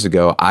 5 years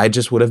ago, I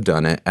just would have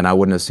done it, and I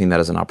wouldn't have seen that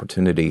as an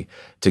opportunity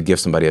to give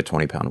somebody a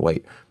 20-pound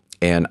weight.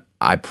 And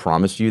I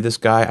promise you, this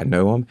guy, I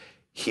know him,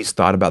 he's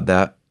thought about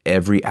that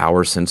every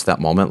hour since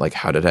that moment. Like,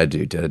 how did I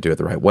do? Did I do it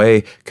the right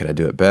way? Could I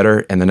do it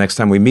better? And the next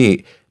time we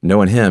meet,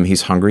 knowing him,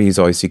 he's hungry, he's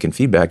always seeking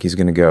feedback, he's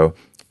going to go,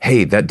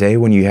 hey, that day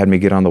when you had me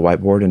get on the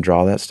whiteboard and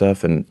draw that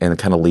stuff and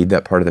kind of lead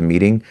that part of the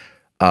meeting,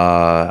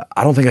 I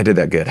don't think I did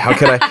that good. How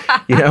could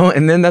I,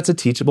 and then that's a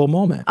teachable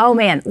moment. Oh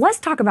man, let's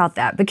talk about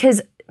that,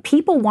 because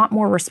people want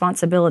more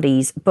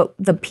responsibilities, but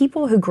the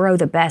people who grow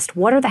the best,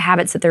 what are the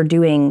habits that they're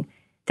doing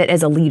that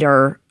as a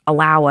leader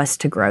allow us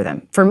to grow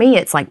them? For me,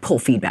 it's like pull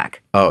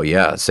feedback. Oh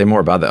yeah, say more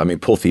about that. I mean,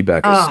 pull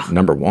feedback is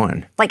number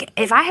one. Like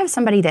if I have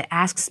somebody that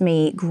asks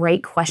me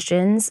great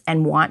questions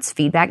and wants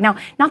feedback, now,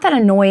 not that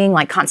annoying,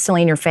 like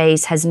constantly in your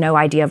face, has no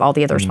idea of all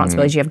the other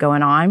responsibilities you have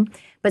going on,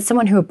 but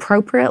someone who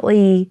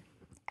appropriately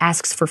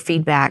asks for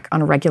feedback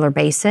on a regular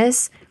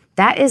basis,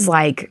 that is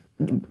like,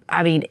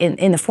 I mean,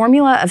 in the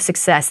formula of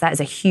success, that is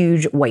a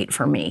huge weight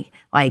for me.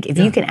 Like if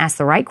you can ask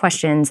the right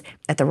questions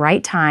at the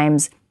right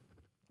times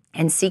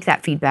and seek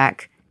that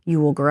feedback, you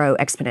will grow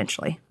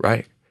exponentially.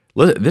 Right.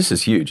 This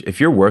is huge. If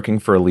you're working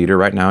for a leader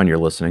right now and you're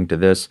listening to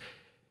this,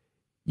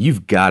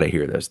 you've got to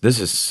hear this. This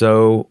is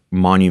so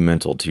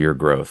monumental to your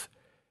growth.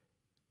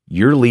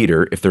 Your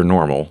leader, if they're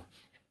normal,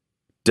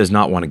 does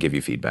not want to give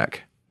you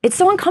feedback. It's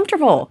so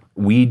uncomfortable.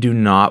 We do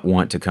not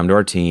want to come to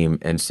our team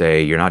and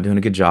say, you're not doing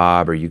a good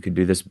job or you could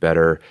do this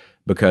better,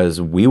 because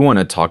we want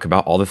to talk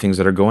about all the things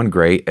that are going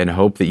great and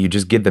hope that you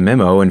just get the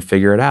memo and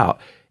figure it out.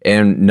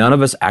 And none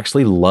of us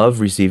actually love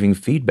receiving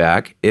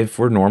feedback if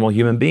we're normal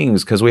human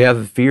beings, because we have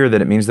the fear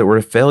that it means that we're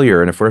a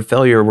failure. And if we're a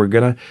failure, we're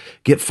going to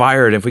get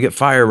fired. And if we get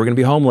fired, we're going to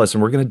be homeless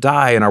and we're going to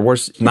die and our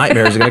worst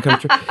nightmares are going to come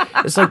true.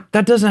 It's like,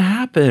 that doesn't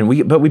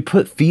happen. But we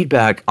put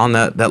feedback on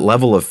that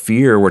level of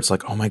fear where it's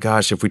like, oh my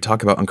gosh, if we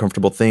talk about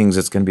uncomfortable things,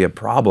 it's going to be a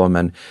problem.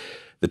 And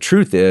the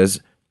truth is,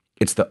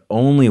 it's the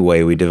only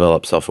way we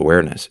develop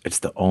self-awareness. It's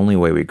the only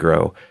way we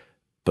grow.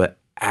 But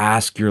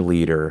ask your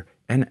leader.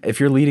 And if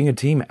you're leading a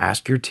team,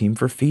 ask your team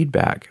for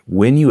feedback.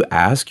 When you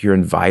ask, you're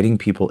inviting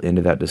people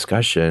into that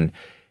discussion,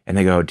 and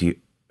they go, do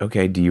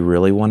you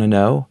really want to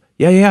know?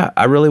 Yeah,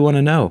 I really want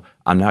to know.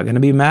 I'm not going to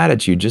be mad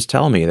at you. Just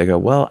tell me. They go,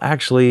 well,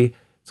 actually,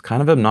 it's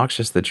kind of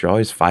obnoxious that you're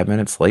always 5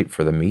 minutes late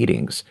for the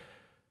meetings.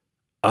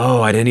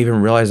 Oh, I didn't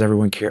even realize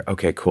everyone cared.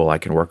 Okay, cool. I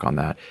can work on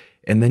that.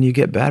 And then you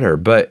get better.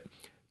 But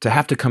to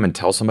have to come and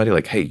tell somebody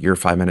like, hey, you're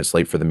 5 minutes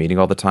late for the meeting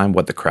all the time.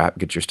 What the crap?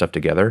 Get your stuff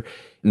together.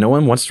 No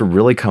one wants to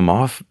really come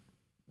off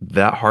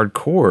that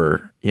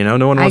hardcore,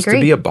 no one wants to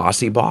be a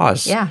bossy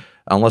boss. Yeah.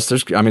 Unless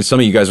some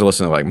of you guys are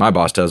listening like my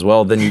boss does.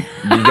 Well, then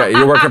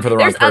you're working for the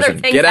wrong person.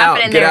 Get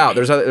out.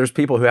 There's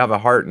people who have a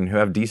heart and who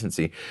have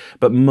decency,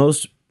 but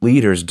most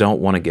leaders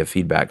don't want to give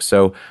feedback.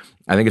 So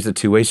I think it's a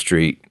two-way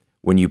street.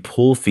 When you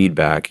pull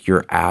feedback,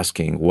 you're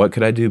asking, what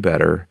could I do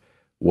better?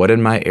 What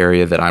in my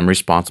area that I'm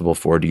responsible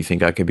for do you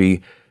think I could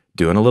be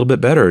doing a little bit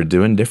better,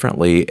 doing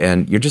differently?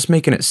 And you're just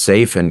making it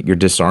safe, and you're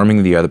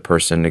disarming the other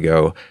person to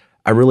go,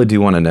 I really do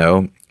want to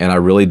know, and I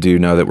really do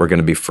know that we're going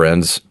to be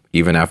friends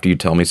even after you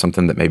tell me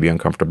something that may be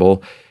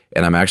uncomfortable,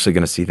 and I'm actually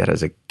going to see that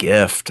as a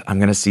gift. I'm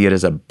going to see it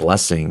as a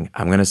blessing.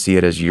 I'm going to see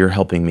it as you're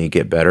helping me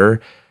get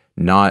better,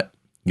 not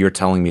you're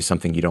telling me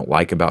something you don't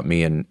like about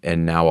me, and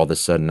now all of a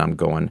sudden I'm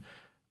going,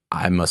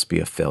 I must be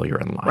a failure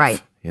in life.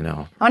 Right. You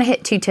know, I want to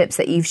hit 2 tips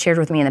that you've shared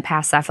with me in the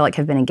past that I feel like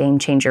have been a game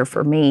changer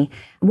for me.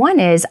 One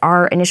is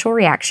our initial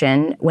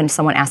reaction when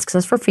someone asks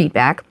us for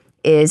feedback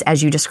is,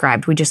 as you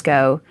described, we just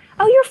go,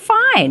 oh, you're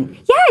fine.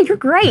 Yeah, you're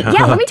great.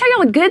 Yeah, let me tell you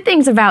all the good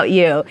things about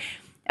you.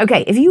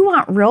 Okay, if you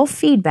want real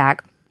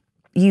feedback,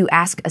 you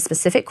ask a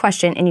specific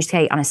question and you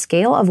say, on a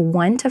scale of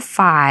 1 to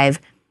 5,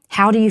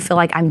 how do you feel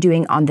like I'm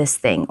doing on this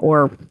thing,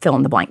 or fill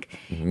in the blank?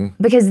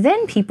 Because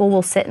then people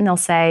will sit and they'll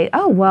say,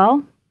 oh,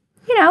 well,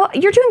 you know,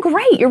 you're doing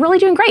great. You're really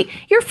doing great.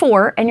 You're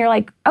 4. And you're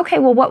like, okay,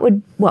 well, what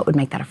would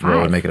make that a 5?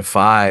 what would make it a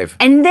 5?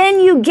 And then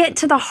you get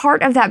to the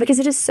heart of that because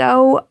it is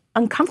so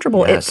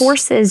uncomfortable. Yes. It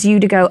forces you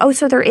to go, oh,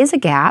 so there is a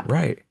gap.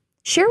 Right.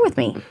 Share with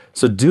me.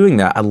 So doing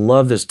that, I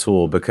love this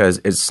tool because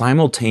it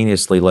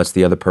simultaneously lets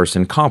the other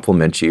person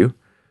compliment you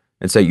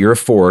and say you're a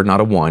 4,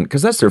 not a 1.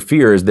 Because that's their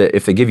fear, is that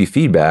if they give you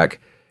feedback,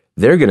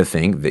 they're going to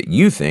think that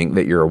you think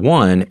that you're a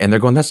 1, and they're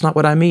going, that's not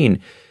what I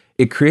mean.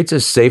 It creates a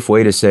safe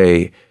way to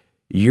say,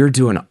 you're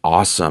doing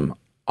awesome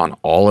on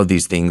all of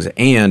these things.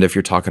 And if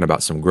you're talking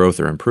about some growth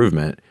or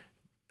improvement,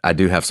 I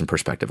do have some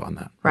perspective on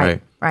that.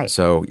 Right.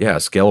 So yeah,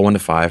 scale of 1 to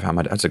 5.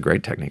 That's a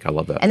great technique. I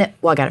love that. And then,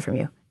 well, I got it from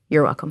you.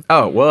 You're welcome.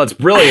 Oh, well, it's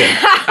brilliant.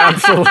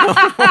 Absolutely.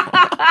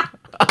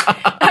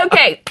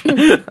 Okay.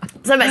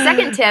 So my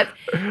second tip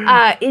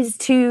is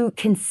to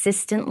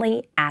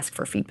consistently ask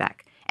for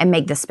feedback and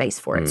make the space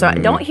for it. So I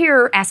don't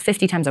hear ask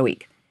 50 times a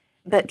week,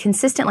 but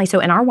consistently. So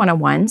in our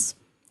one-on-ones,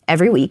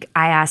 every week,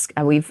 I ask,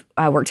 we've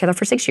worked together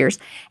for 6 years,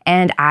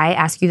 and I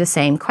ask you the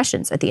same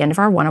questions at the end of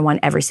our one-on-one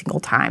every single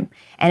time.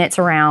 And it's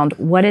around,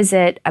 what is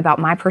it about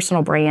my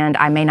personal brand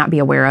I may not be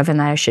aware of and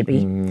that I should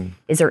be?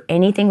 Is there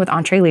anything with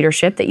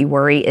EntreLeadership that you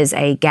worry is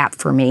a gap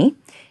for me?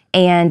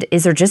 And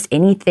is there just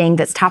anything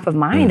that's top of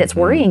mind that's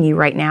worrying you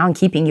right now and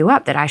keeping you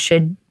up that I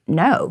should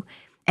know?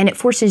 And it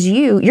forces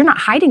you're not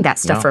hiding that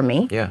stuff from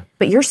me,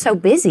 but you're so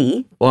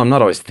busy. Well, I'm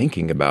not always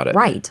thinking about it.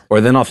 Right. Or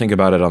then I'll think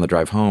about it on the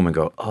drive home and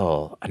go,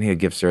 oh, I need to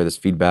give Sarah this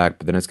feedback,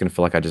 but then it's going to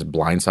feel like I just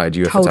blindside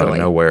you if it's out of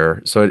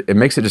nowhere. So it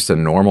makes it just a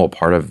normal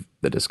part of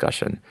the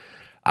discussion.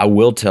 I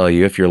will tell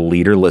you, if you're a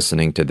leader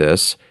listening to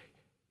this,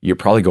 you're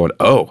probably going,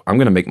 oh, I'm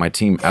going to make my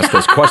team ask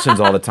those questions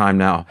all the time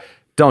now.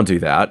 Don't do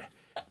that.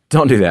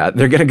 Don't do that.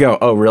 They're going to go,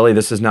 oh, really?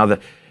 This is now the...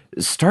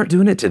 Start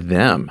doing it to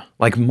them.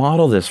 Like,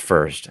 model this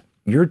first.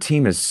 Your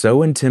team is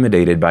so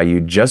intimidated by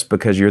you just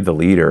because you're the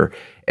leader,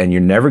 and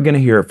you're never going to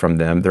hear it from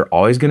them. They're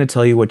always going to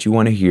tell you what you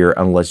want to hear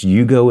unless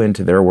you go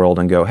into their world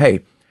and go,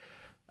 hey,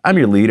 I'm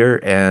your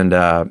leader, and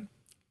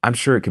I'm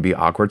sure it could be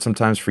awkward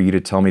sometimes for you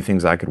to tell me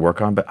things I could work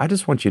on, but I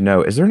just want you to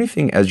know, is there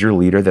anything as your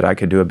leader that I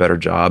could do a better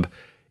job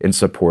in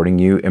supporting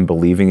you and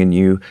believing in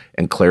you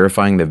and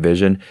clarifying the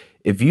vision?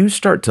 If you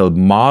start to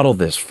model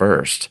this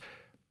first,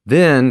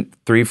 then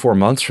 3-4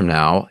 months from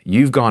now,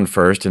 you've gone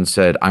first and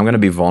said, I'm going to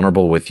be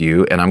vulnerable with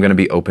you and I'm going to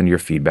be open to your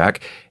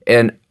feedback.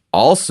 And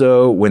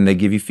also, when they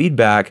give you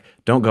feedback,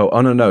 don't go, oh,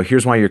 no,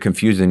 here's why you're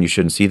confused and you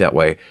shouldn't see that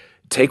way.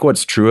 Take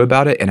what's true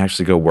about it and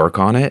actually go work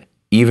on it.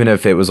 Even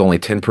if it was only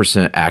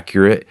 10%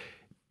 accurate,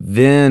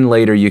 then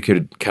later you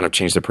could kind of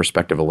change the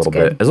perspective a little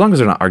bit, as long as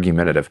they're not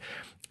argumentative.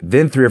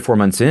 Then 3 or 4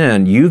 months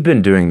in, you've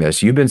been doing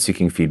this, you've been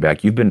seeking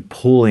feedback, you've been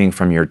pulling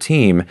from your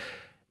team.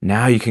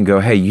 Now you can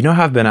go, hey, you know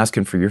how I've been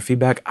asking for your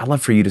feedback? I'd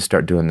love for you to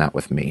start doing that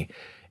with me.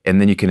 And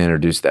then you can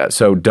introduce that.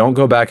 So don't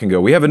go back and go,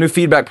 we have a new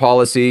feedback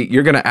policy.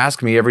 You're going to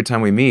ask me every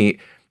time we meet,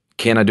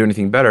 can I do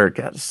anything better?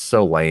 That's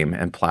so lame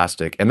and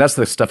plastic. And that's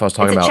the stuff I was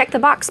talking about. It's a check the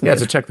box move. Yeah,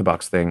 it's a check the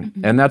box thing.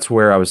 And that's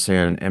where I was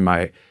saying in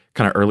my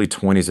kind of early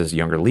 20s as a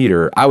younger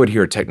leader, I would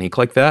hear a technique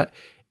like that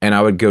and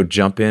I would go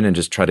jump in and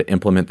just try to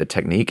implement the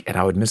technique, and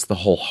I would miss the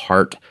whole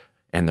heart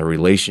and the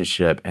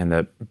relationship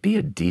and be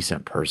a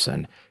decent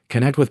person.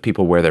 Connect with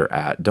people where they're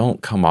at.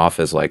 Don't come off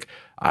as like,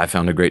 I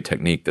found a great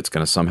technique that's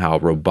going to somehow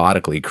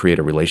robotically create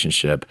a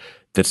relationship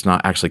that's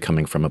not actually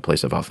coming from a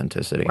place of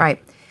authenticity.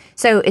 Right.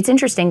 So it's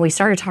interesting. We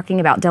started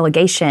talking about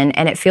delegation,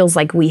 and it feels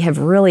like we have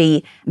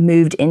really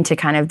moved into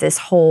kind of this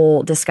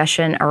whole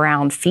discussion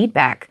around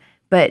feedback.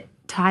 But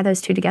tie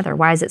those two together.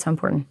 Why is it so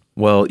important?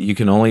 Well, you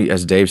can only,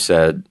 as Dave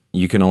said,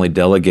 you can only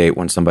delegate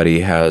when somebody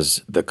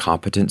has the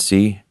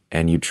competency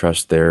and you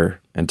trust their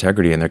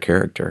integrity and their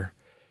character.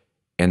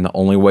 And the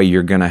only way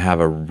you're going to have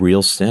a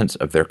real sense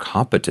of their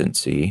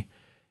competency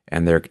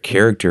and their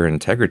character and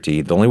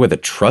integrity, the only way the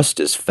trust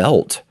is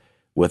felt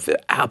with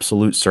the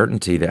absolute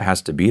certainty that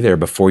has to be there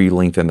before you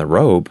lengthen the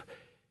rope,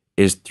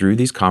 is through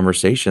these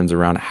conversations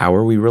around how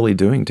are we really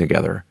doing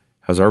together?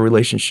 How's our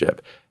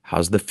relationship?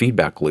 How's the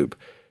feedback loop?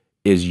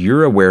 Is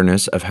your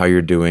awareness of how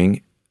you're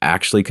doing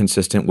actually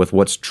consistent with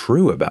what's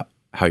true about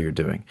how you're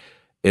doing?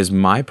 Is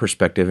my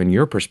perspective and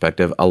your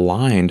perspective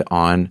aligned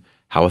on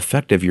how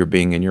effective you're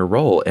being in your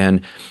role?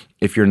 And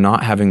if you're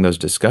not having those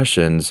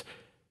discussions,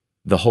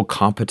 the whole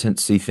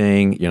competency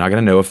thing, you're not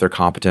going to know if they're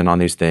competent on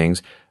these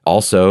things.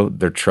 Also,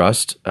 their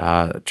trust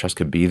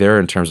could be there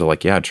in terms of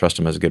like, yeah, I trust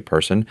them as a good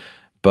person,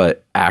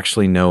 but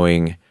actually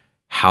knowing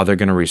how they're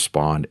going to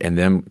respond and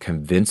them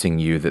convincing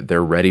you that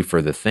they're ready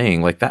for the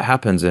thing, like that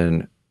happens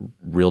in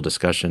real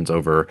discussions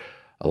over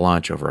a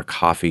lunch, over a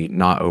coffee,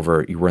 not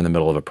over you were in the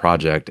middle of a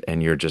project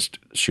and you're just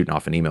shooting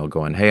off an email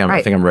going, hey,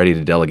 I think I'm ready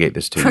to delegate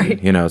this to you.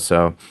 You know,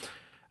 so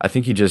I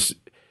think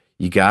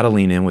you got to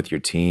lean in with your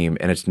team,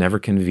 and it's never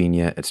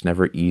convenient. It's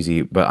never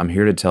easy, but I'm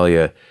here to tell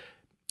you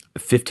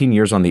 15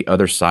 years on the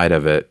other side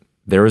of it,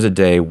 there was a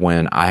day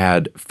when I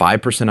had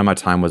 5% of my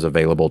time was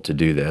available to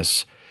do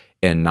this,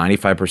 and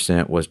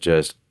 95% was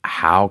just,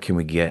 how can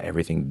we get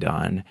everything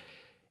done?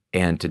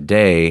 And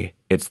today,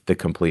 it's the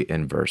complete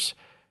inverse.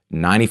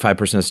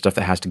 95% of stuff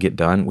that has to get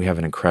done, we have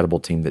an incredible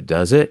team that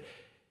does it.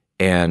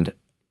 And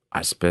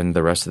I spend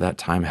the rest of that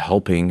time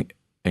helping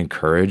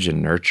encourage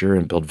and nurture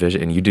and build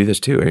vision. And you do this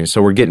too. And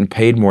so we're getting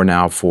paid more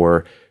now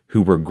for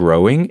who we're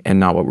growing and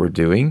not what we're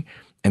doing.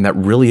 And that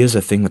really is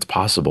a thing that's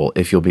possible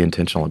if you'll be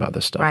intentional about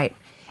this stuff. Right.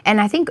 And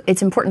I think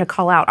it's important to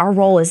call out, our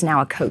role is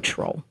now a coach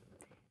role.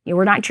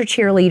 We're not your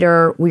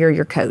cheerleader, we are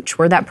your coach.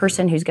 We're that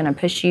person who's going to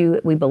push you,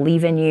 we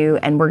believe in you,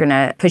 and we're going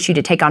to push you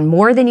to take on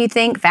more than you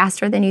think,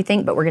 faster than you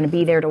think, but we're going to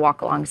be there to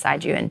walk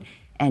alongside you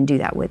and do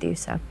that with you.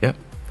 So. Yep,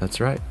 that's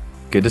right.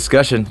 Good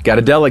discussion. Got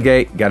to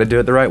delegate, got to do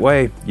it the right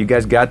way. You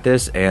guys got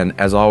this, and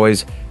as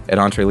always, at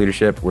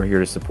EntreLeadership, we're here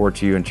to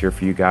support you and cheer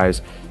for you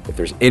guys. If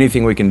there's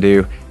anything we can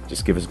do,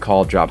 just give us a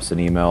call, drop us an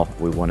email.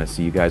 We want to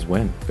see you guys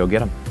win. Go get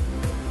them.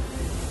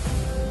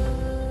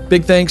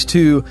 Big thanks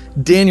to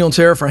Daniel and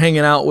Sarah for hanging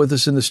out with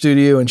us in the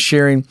studio and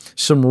sharing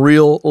some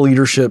real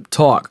leadership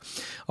talk.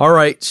 All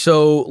right,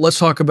 so let's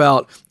talk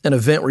about an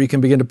event where you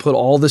can begin to put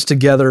all this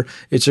together.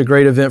 It's a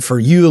great event for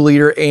you, the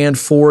leader, and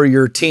for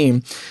your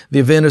team. The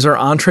event is our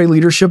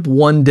EntreLeadership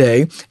One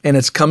Day, and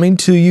it's coming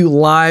to you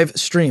live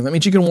stream. That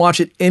means you can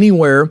watch it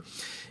anywhere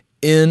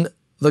in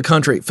the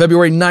country.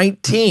 February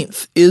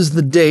 19th is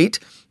the date.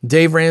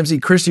 Dave Ramsey,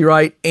 Christy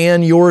Wright,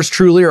 and yours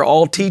truly are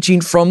all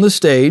teaching from the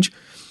stage.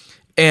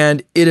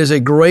 And it is a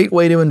great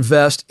way to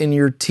invest in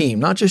your team,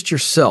 not just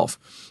yourself,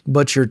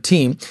 but your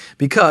team,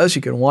 because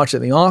you can watch it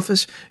in the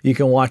office, you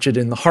can watch it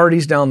in the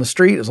Hardee's down the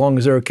street, as long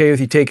as they're okay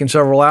with you taking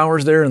several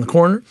hours there in the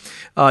corner.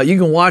 You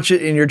can watch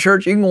it in your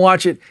church. You can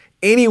watch it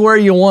anywhere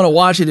you want to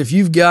watch it. If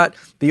you've got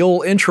the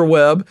old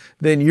intraweb,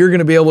 then you're going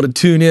to be able to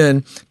tune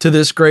in to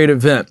this great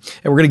event.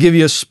 And we're going to give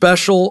you a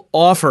special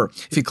offer.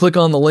 If you click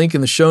on the link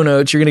in the show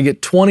notes, you're going to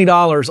get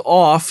 $20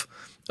 off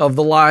of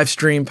the live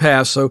stream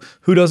pass. So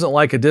who doesn't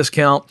like a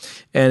discount?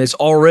 And it's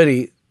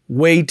already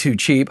way too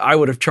cheap. I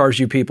would have charged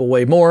you people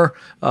way more.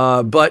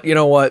 But you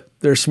know what?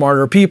 There's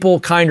smarter people,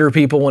 kinder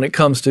people when it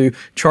comes to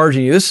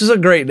charging you. This is a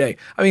great day.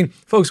 I mean,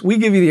 folks, we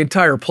give you the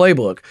entire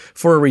playbook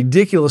for a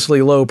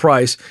ridiculously low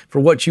price for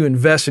what you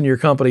invest in your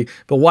company.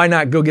 But why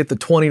not go get the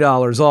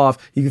 $20 off?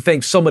 You can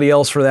thank somebody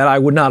else for that. I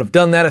would not have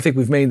done that. I think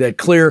we've made that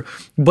clear,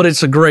 but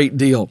it's a great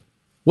deal.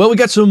 Well, we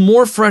got some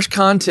more fresh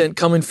content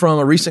coming from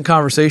a recent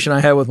conversation I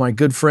had with my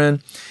good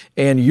friend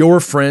and your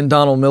friend,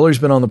 Donald Miller. He's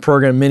been on the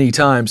program many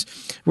times.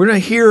 We're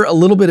going to hear a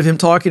little bit of him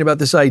talking about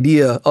this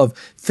idea of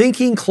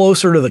thinking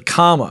closer to the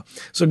comma.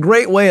 It's a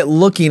great way at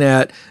looking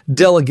at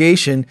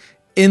delegation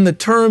in the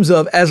terms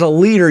of, as a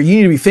leader, you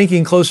need to be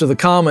thinking closer to the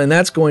comma, and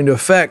that's going to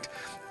affect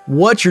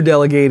what you're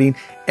delegating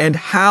and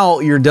how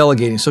you're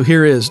delegating. So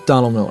here is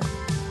Donald Miller.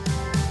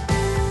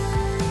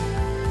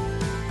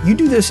 You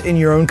do this in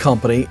your own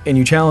company, and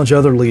you challenge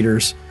other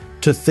leaders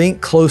to think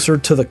closer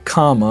to the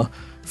comma,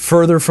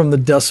 further from the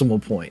decimal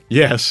point.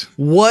 Yes.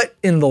 What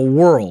in the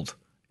world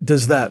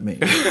does that mean?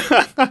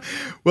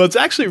 Well, it's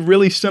actually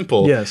really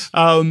simple. Yes.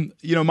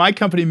 My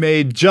company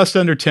made just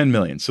under 10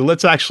 million. So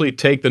let's actually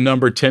take the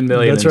number 10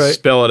 million That's and right.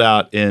 spell it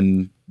out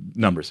in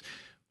numbers.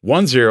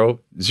 10,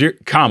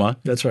 comma.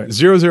 That's right.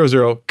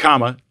 000,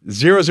 comma,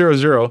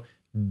 000,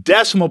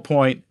 decimal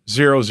point,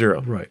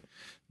 00. Right.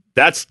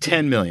 That's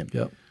 10 million.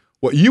 Yep.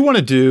 What you want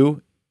to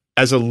do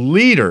as a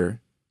leader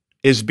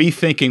is be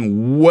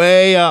thinking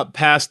way up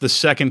past the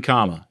second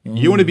comma.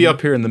 You want to be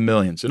up here in the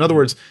millions. In other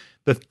words,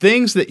 the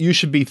things that you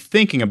should be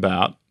thinking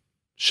about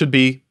should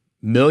be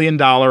 $1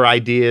 million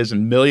ideas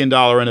and $1 million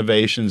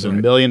innovations and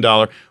 $1 million,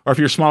 or if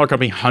you're a smaller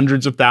company,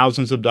 hundreds of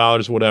thousands of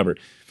dollars, whatever.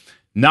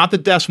 Not the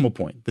decimal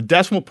point. The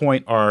decimal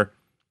point are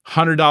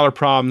 $100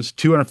 problems,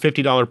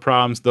 $250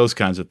 problems, those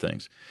kinds of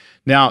things.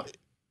 Now,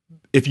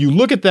 if you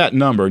look at that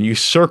number and you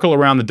circle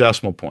around the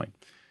decimal point,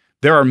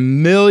 there are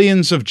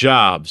millions of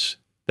jobs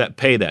that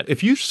pay that.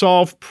 If you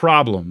solve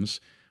problems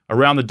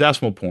around the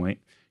decimal point,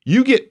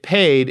 you get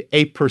paid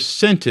a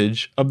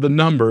percentage of the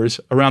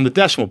numbers around the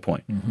decimal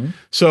point. Mm-hmm.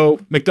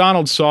 So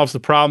McDonald's solves the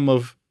problem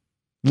of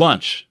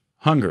lunch,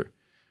 hunger.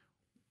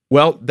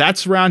 Well,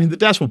 that's around the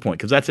decimal point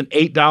because that's an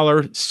 $8,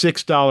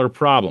 $6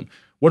 problem.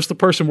 What's the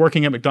person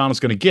working at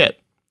McDonald's going to get?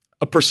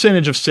 A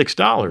percentage of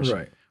 $6.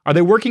 Right. Are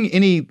they working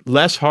any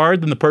less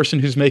hard than the person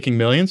who's making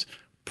millions?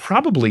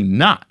 Probably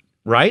not.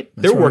 Right?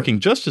 They're working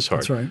just as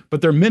hard. That's right.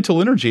 But their mental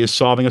energy is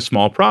solving a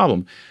small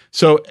problem.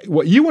 So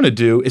what you want to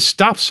do is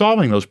stop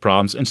solving those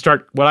problems and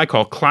start what I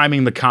call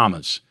climbing the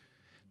commas.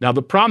 Now,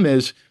 the problem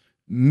is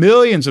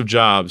millions of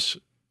jobs,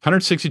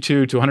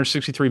 162 to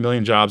 163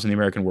 million jobs in the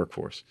American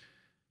workforce.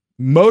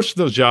 Most of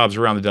those jobs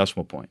are around the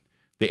decimal point.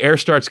 the air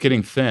starts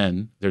getting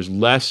thin. There's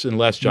less and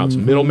less jobs.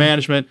 Middle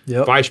management,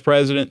 vice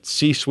president,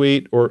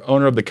 C-suite, or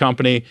owner of the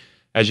company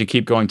as you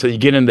keep going until you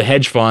get into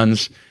hedge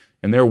funds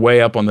and they're way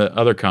up on the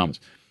other comms.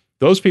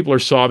 Those people are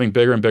solving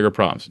bigger and bigger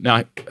problems.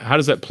 Now, how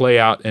does that play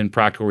out in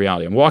practical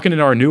reality? I'm walking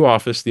into our new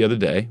office the other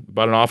day,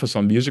 about an office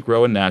on Music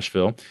Row in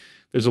Nashville.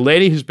 There's a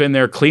lady who's been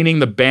there cleaning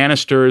the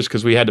banisters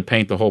because we had to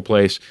paint the whole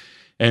place.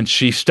 And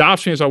she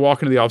stops me as I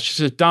walk into the office. She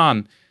says,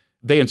 Don,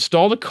 they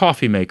installed a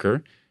coffee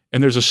maker,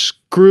 and there's a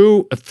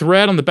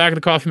thread on the back of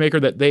the coffee maker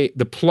that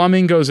the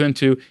plumbing goes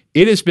into.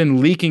 It has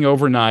been leaking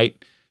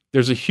overnight.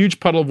 There's a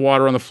huge puddle of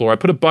water on the floor. I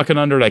put a bucket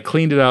under it. I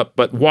cleaned it up,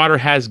 but water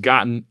has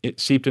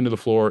seeped into the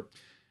floor.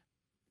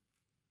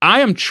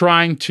 I'm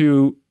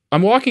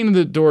walking in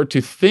the door to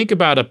think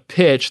about a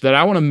pitch that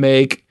I want to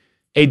make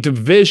a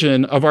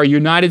division of our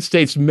United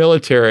States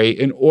military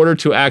in order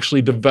to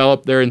actually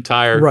develop their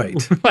entire... Right.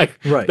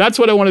 That's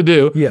what I want to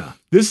do. Yeah.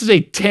 This is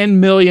a $10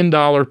 million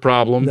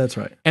problem. That's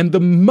right. And the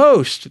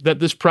most that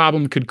this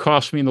problem could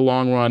cost me in the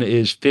long run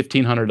is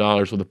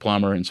 $1,500 with a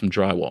plumber and some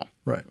drywall.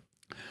 Right.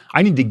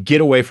 I need to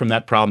get away from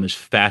that problem as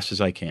fast as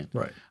I can.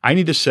 Right. I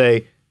need to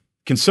say,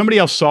 can somebody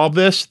else solve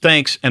this?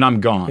 Thanks, and I'm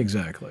gone.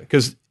 Exactly.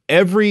 Because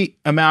every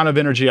amount of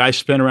energy I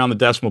spend around the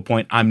decimal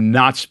point, I'm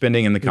not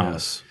spending in the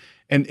commas. Yes.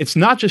 And it's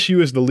not just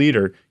you as the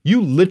leader.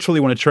 You literally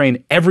want to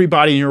train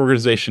everybody in your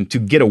organization to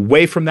get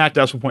away from that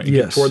decimal point and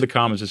get toward the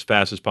commas as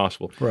fast as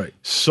possible. Right.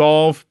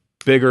 Solve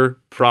bigger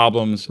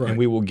problems, and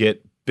we will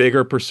get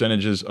bigger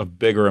percentages of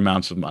bigger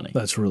amounts of money.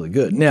 That's really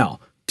good. Now,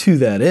 to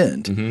that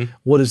end,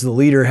 what does the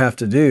leader have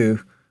to do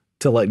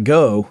to let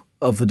go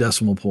of the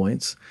decimal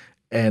points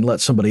and let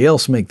somebody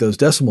else make those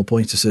decimal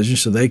points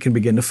decisions so they can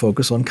begin to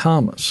focus on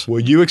commas? Well,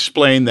 you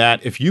explain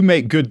that if you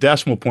make good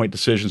decimal point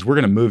decisions, we're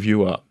going to move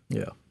you up.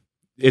 Yeah.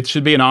 It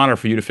should be an honor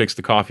for you to fix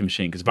the coffee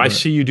machine, because if I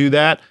see you do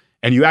that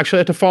and you actually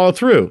have to follow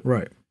through,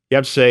 you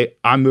have to say,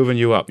 I'm moving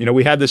you up.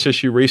 We had this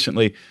issue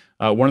recently.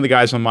 One of the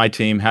guys on my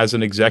team has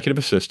an executive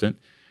assistant.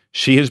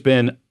 She has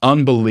been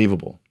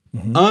unbelievable,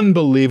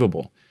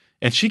 unbelievable.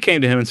 And she came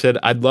to him and said,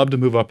 I'd love to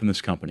move up in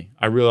this company.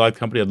 I really like the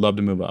company. I'd love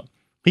to move up.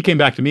 He came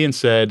back to me and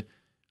said,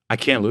 I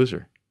can't lose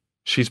her.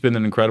 She's been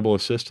an incredible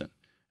assistant.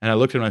 And I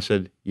looked at him and I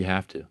said, you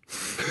have to.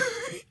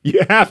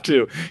 You have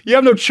to. You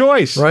have no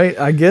choice. Right,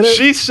 I get it.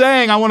 She's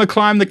saying, I want to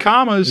climb the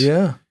commas.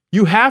 Yeah.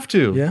 You have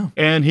to. Yeah.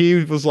 And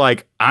he was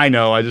like, I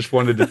know. I just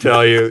wanted to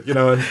tell you,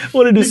 and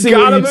wanted to see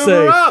what you'd say.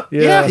 Her up.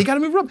 Yeah, you got to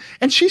move her up.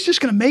 And she's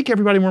just going to make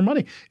everybody more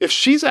money. If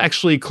she's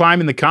actually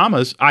climbing the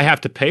commas, I have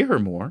to pay her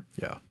more.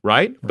 Yeah.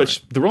 Right?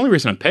 But the only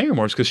reason I'm paying her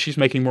more is because she's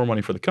making more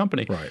money for the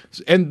company. Right.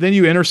 And then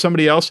you enter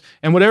somebody else,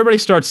 and what everybody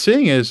starts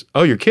seeing is,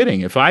 oh, you're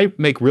kidding. If I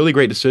make really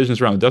great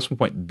decisions around the decimal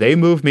point, they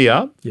move me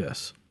up.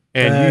 Yes.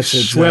 And That's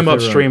you swim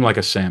exactly upstream right. like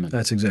a salmon.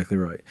 That's exactly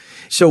right.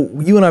 So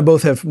you and I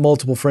both have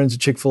multiple friends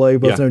at Chick-fil-A. We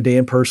both know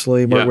Dan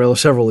personally, Mark Rello,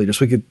 several leaders.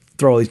 We could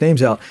throw all these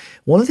names out.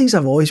 One of the things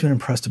I've always been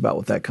impressed about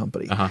with that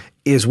company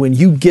is when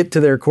you get to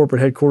their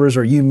corporate headquarters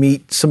or you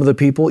meet some of the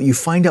people, you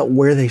find out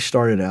where they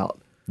started out.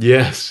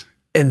 Yes.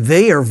 And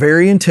they are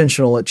very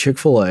intentional at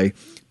Chick-fil-A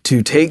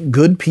to take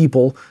good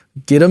people,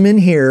 get them in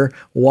here,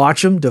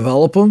 watch them,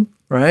 develop them,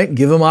 right?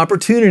 Give them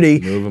opportunity,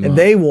 and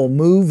they will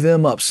move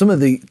them up. Some of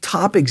the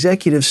top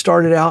executives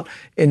started out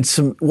in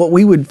some what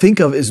we would think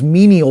of as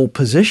menial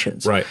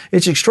positions. Right.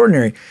 It's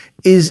extraordinary.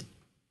 Is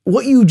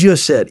what you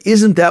just said,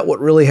 isn't that what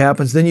really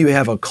happens? Then you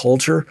have a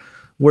culture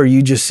where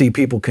you just see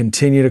people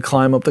continue to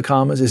climb up the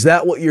commas? Is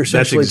that what you're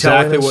essentially telling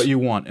us? That's exactly what you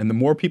want. And the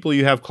more people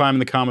you have climbing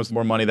the commas, the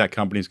more money that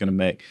company is going to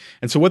make.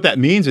 And so what that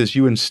means is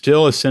you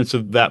instill a sense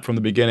of that from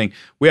the beginning.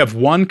 We have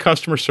one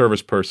customer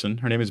service person.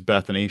 Her name is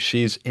Bethany.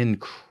 She's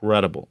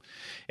incredible.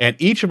 And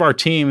each of our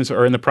teams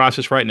are in the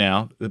process right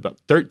now. About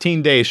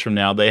 13 days from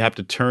now, they have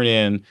to turn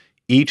in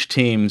each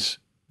team's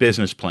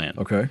business plan.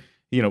 Okay.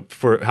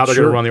 For how they're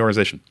going to run the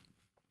organization.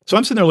 So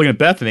I'm sitting there looking at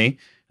Bethany,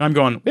 and I'm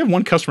going, we have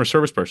one customer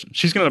service person.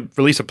 She's going to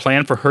release a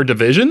plan for her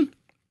division.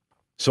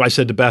 So I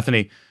said to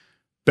Bethany,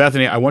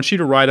 I want you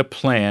to write a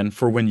plan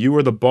for when you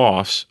are the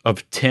boss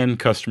of 10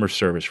 customer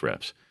service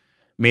reps.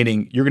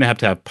 Meaning you're going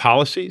to have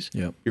policies.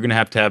 Yep. You're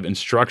going to have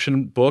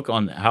instruction book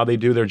on how they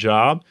do their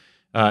job.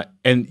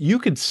 And you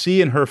could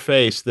see in her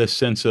face this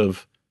sense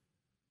of,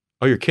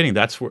 oh, you're kidding.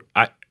 That's where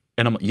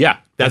and I'm like, yeah,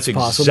 that's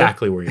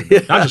exactly where you're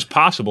going. Not just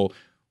possible.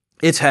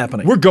 It's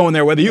happening. We're going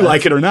there whether you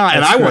like it or not.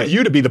 And I want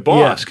you to be the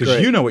boss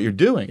because you know what you're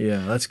doing.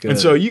 Yeah, that's good. And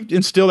so you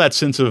instill that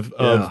sense of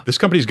this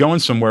company's going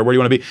somewhere. Where do you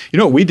want to be? You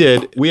know what we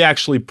did? We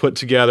actually put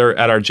together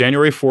at our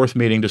January 4th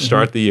meeting to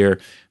start the year,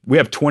 we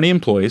have 20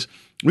 employees.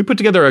 We put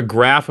together a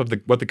graph of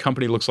what the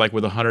company looks like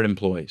with 100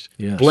 employees.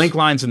 Yes. Blank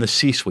lines in the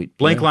C-suite,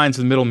 blank lines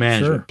in the middle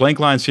management, blank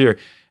lines here.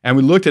 And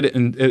we looked at it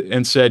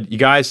and said, you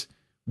guys,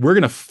 we're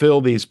going to fill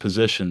these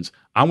positions.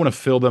 I want to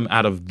fill them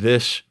out of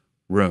this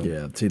room.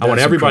 Yeah, I want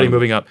everybody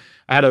moving up.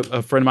 I had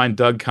a friend of mine,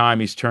 Doug Kime.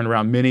 He's turned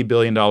around many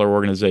billion-dollar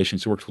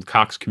organizations. He works with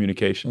Cox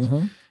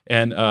Communications.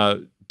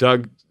 And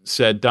Doug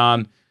said,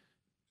 Don,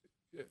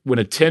 when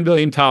a $10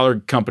 billion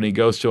company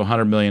goes to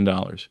 $100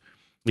 million,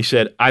 he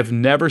said, I've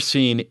never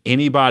seen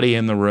anybody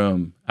in the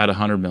room at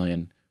 $100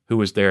 million who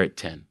was there at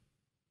 10.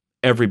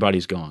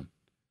 everybody's gone.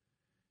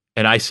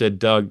 And I said,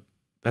 Doug,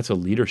 that's a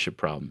leadership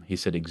problem. He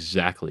said,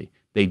 exactly.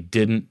 They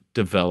didn't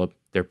develop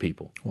their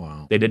people.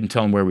 Wow. They didn't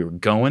tell them where we were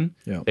going.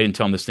 Yeah. They didn't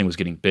tell them this thing was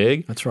getting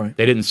big. That's right.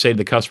 They didn't say to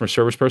the customer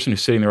service person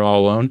who's sitting there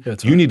all alone,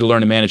 That's you right. need to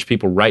learn to manage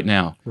people right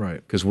now. Right.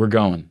 Because we're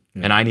going.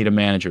 Yeah. And I need a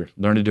manager.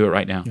 Learn to do it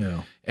right now.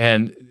 Yeah.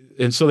 And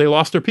so they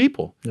lost their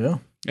people. Yeah.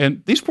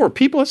 And these poor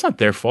people, it's not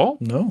their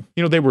fault. No.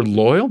 You know, they were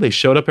loyal. They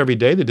showed up every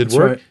day. They did That's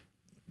work. right.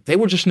 They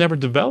were just never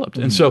developed.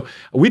 And so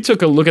we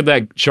took a look at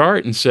that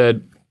chart and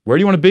said, where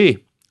do you want to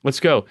be? Let's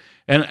go.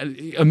 And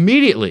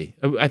immediately,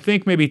 I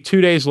think maybe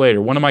 2 days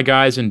later, one of my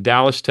guys in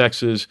Dallas,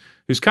 Texas,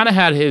 who's kind of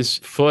had his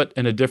foot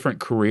in a different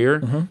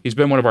career. He's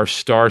been one of our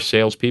star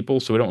salespeople,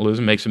 so we don't lose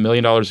him. Makes $1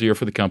 million a year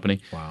for the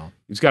company. Wow.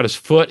 He's got his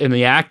foot in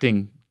the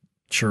acting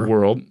Sure.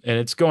 world, and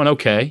it's going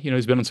okay. You know,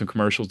 he's been on some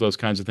commercials, those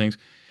kinds of things.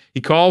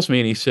 He calls me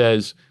and he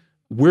says,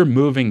 we're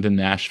moving to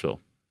Nashville.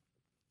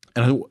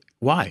 And I go,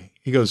 why?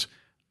 He goes,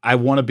 I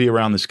want to be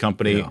around this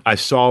company. Yeah. I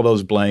saw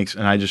those blanks,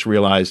 and I just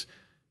realized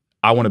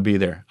I want to be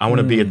there. I want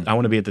to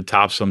be at the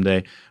top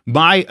someday.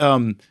 My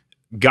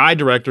guide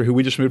director, who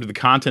we just moved to the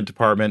content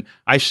department,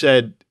 I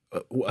said,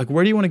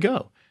 where do you want to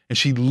go? And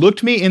she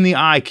looked me in the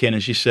eye, Ken,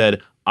 and she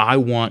said, I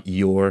want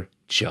your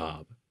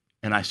job.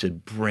 And I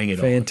said, bring it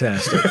on.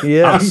 Fantastic.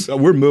 Yes.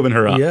 We're moving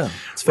her up. Yeah.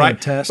 It's Right?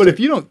 fantastic. But if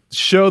you don't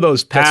show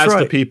those paths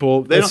right. to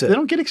people, they That's it.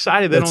 don't get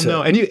excited. They That's don't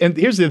know. it. And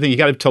here's the other thing, you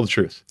got to tell the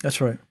truth.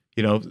 That's right.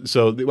 You know,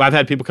 so I've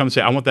had people come and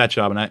say, I want that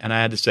job. And I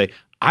had to say,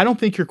 I don't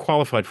think you're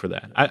qualified for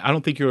that. I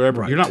don't think you're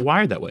not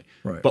wired that way.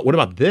 Right. But what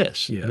about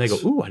this? Yes. And they go,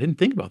 ooh, I didn't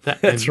think about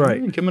that. That's And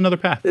right. Give them another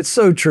path. It's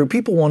so true.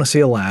 People want to see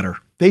a ladder.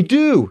 They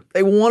do.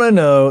 They want to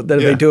know that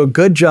if Yeah. they do a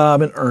good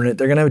job and earn it,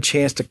 they're going to have a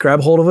chance to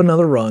grab hold of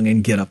another rung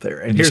and get up there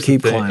and just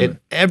keep the thing.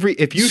 climbing.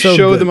 If you So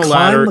show good. them a Climb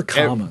ladder, the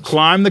commas.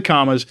 climb the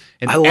commas,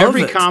 and I love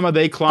every it. comma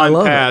they I climb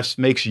love it. past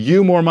makes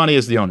you more money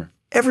as the owner.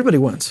 Everybody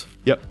wins.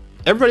 Yep.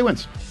 Everybody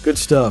wins. Good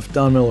stuff.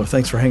 Don Miller,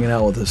 thanks for hanging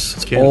out with us.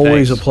 It's Ken,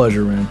 always thanks. a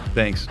pleasure, man.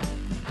 Thanks.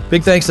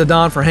 Big thanks to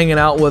Don for hanging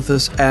out with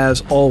us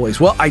as always.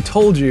 Well, I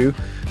told you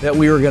that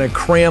we were going to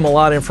cram a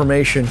lot of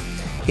information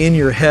in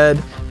your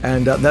head,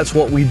 and that's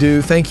what we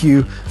do. Thank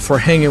you for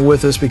hanging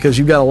with us because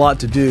you've got a lot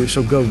to do,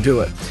 so go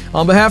do it.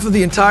 On behalf of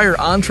the entire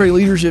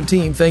EntreLeadership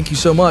team, thank you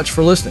so much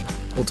for listening.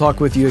 We'll talk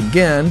with you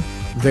again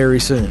very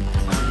soon.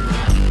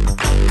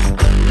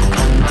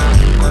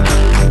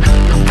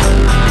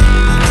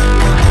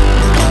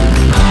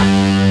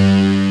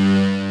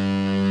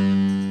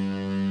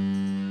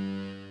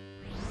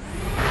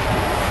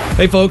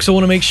 Hey folks, I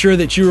want to make sure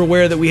that you're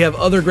aware that we have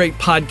other great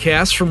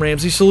podcasts from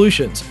Ramsey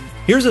Solutions.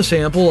 Here's a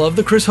sample of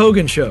The Chris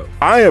Hogan Show.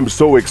 I am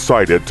so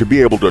excited to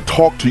be able to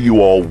talk to you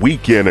all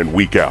week in and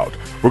week out.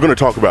 We're going to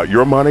talk about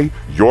your money,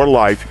 your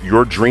life,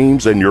 your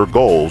dreams, and your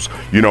goals.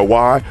 You know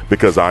why?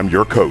 Because I'm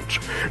your coach.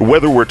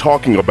 Whether we're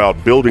talking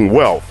about building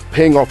wealth,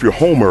 paying off your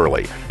home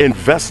early,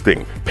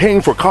 investing,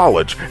 paying for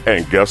college,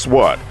 and guess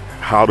what?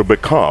 How to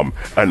become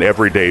an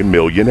everyday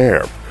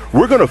millionaire.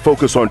 We're going to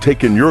focus on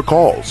taking your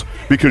calls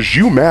because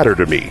you matter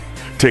to me.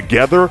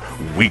 Together,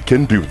 we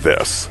can do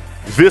this.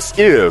 This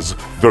is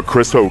The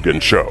Chris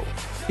Hogan Show.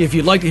 If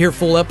you'd like to hear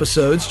full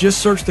episodes, just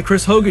search The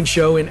Chris Hogan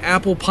Show in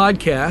Apple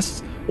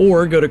Podcasts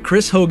or go to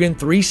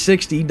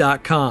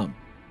chrishogan360.com.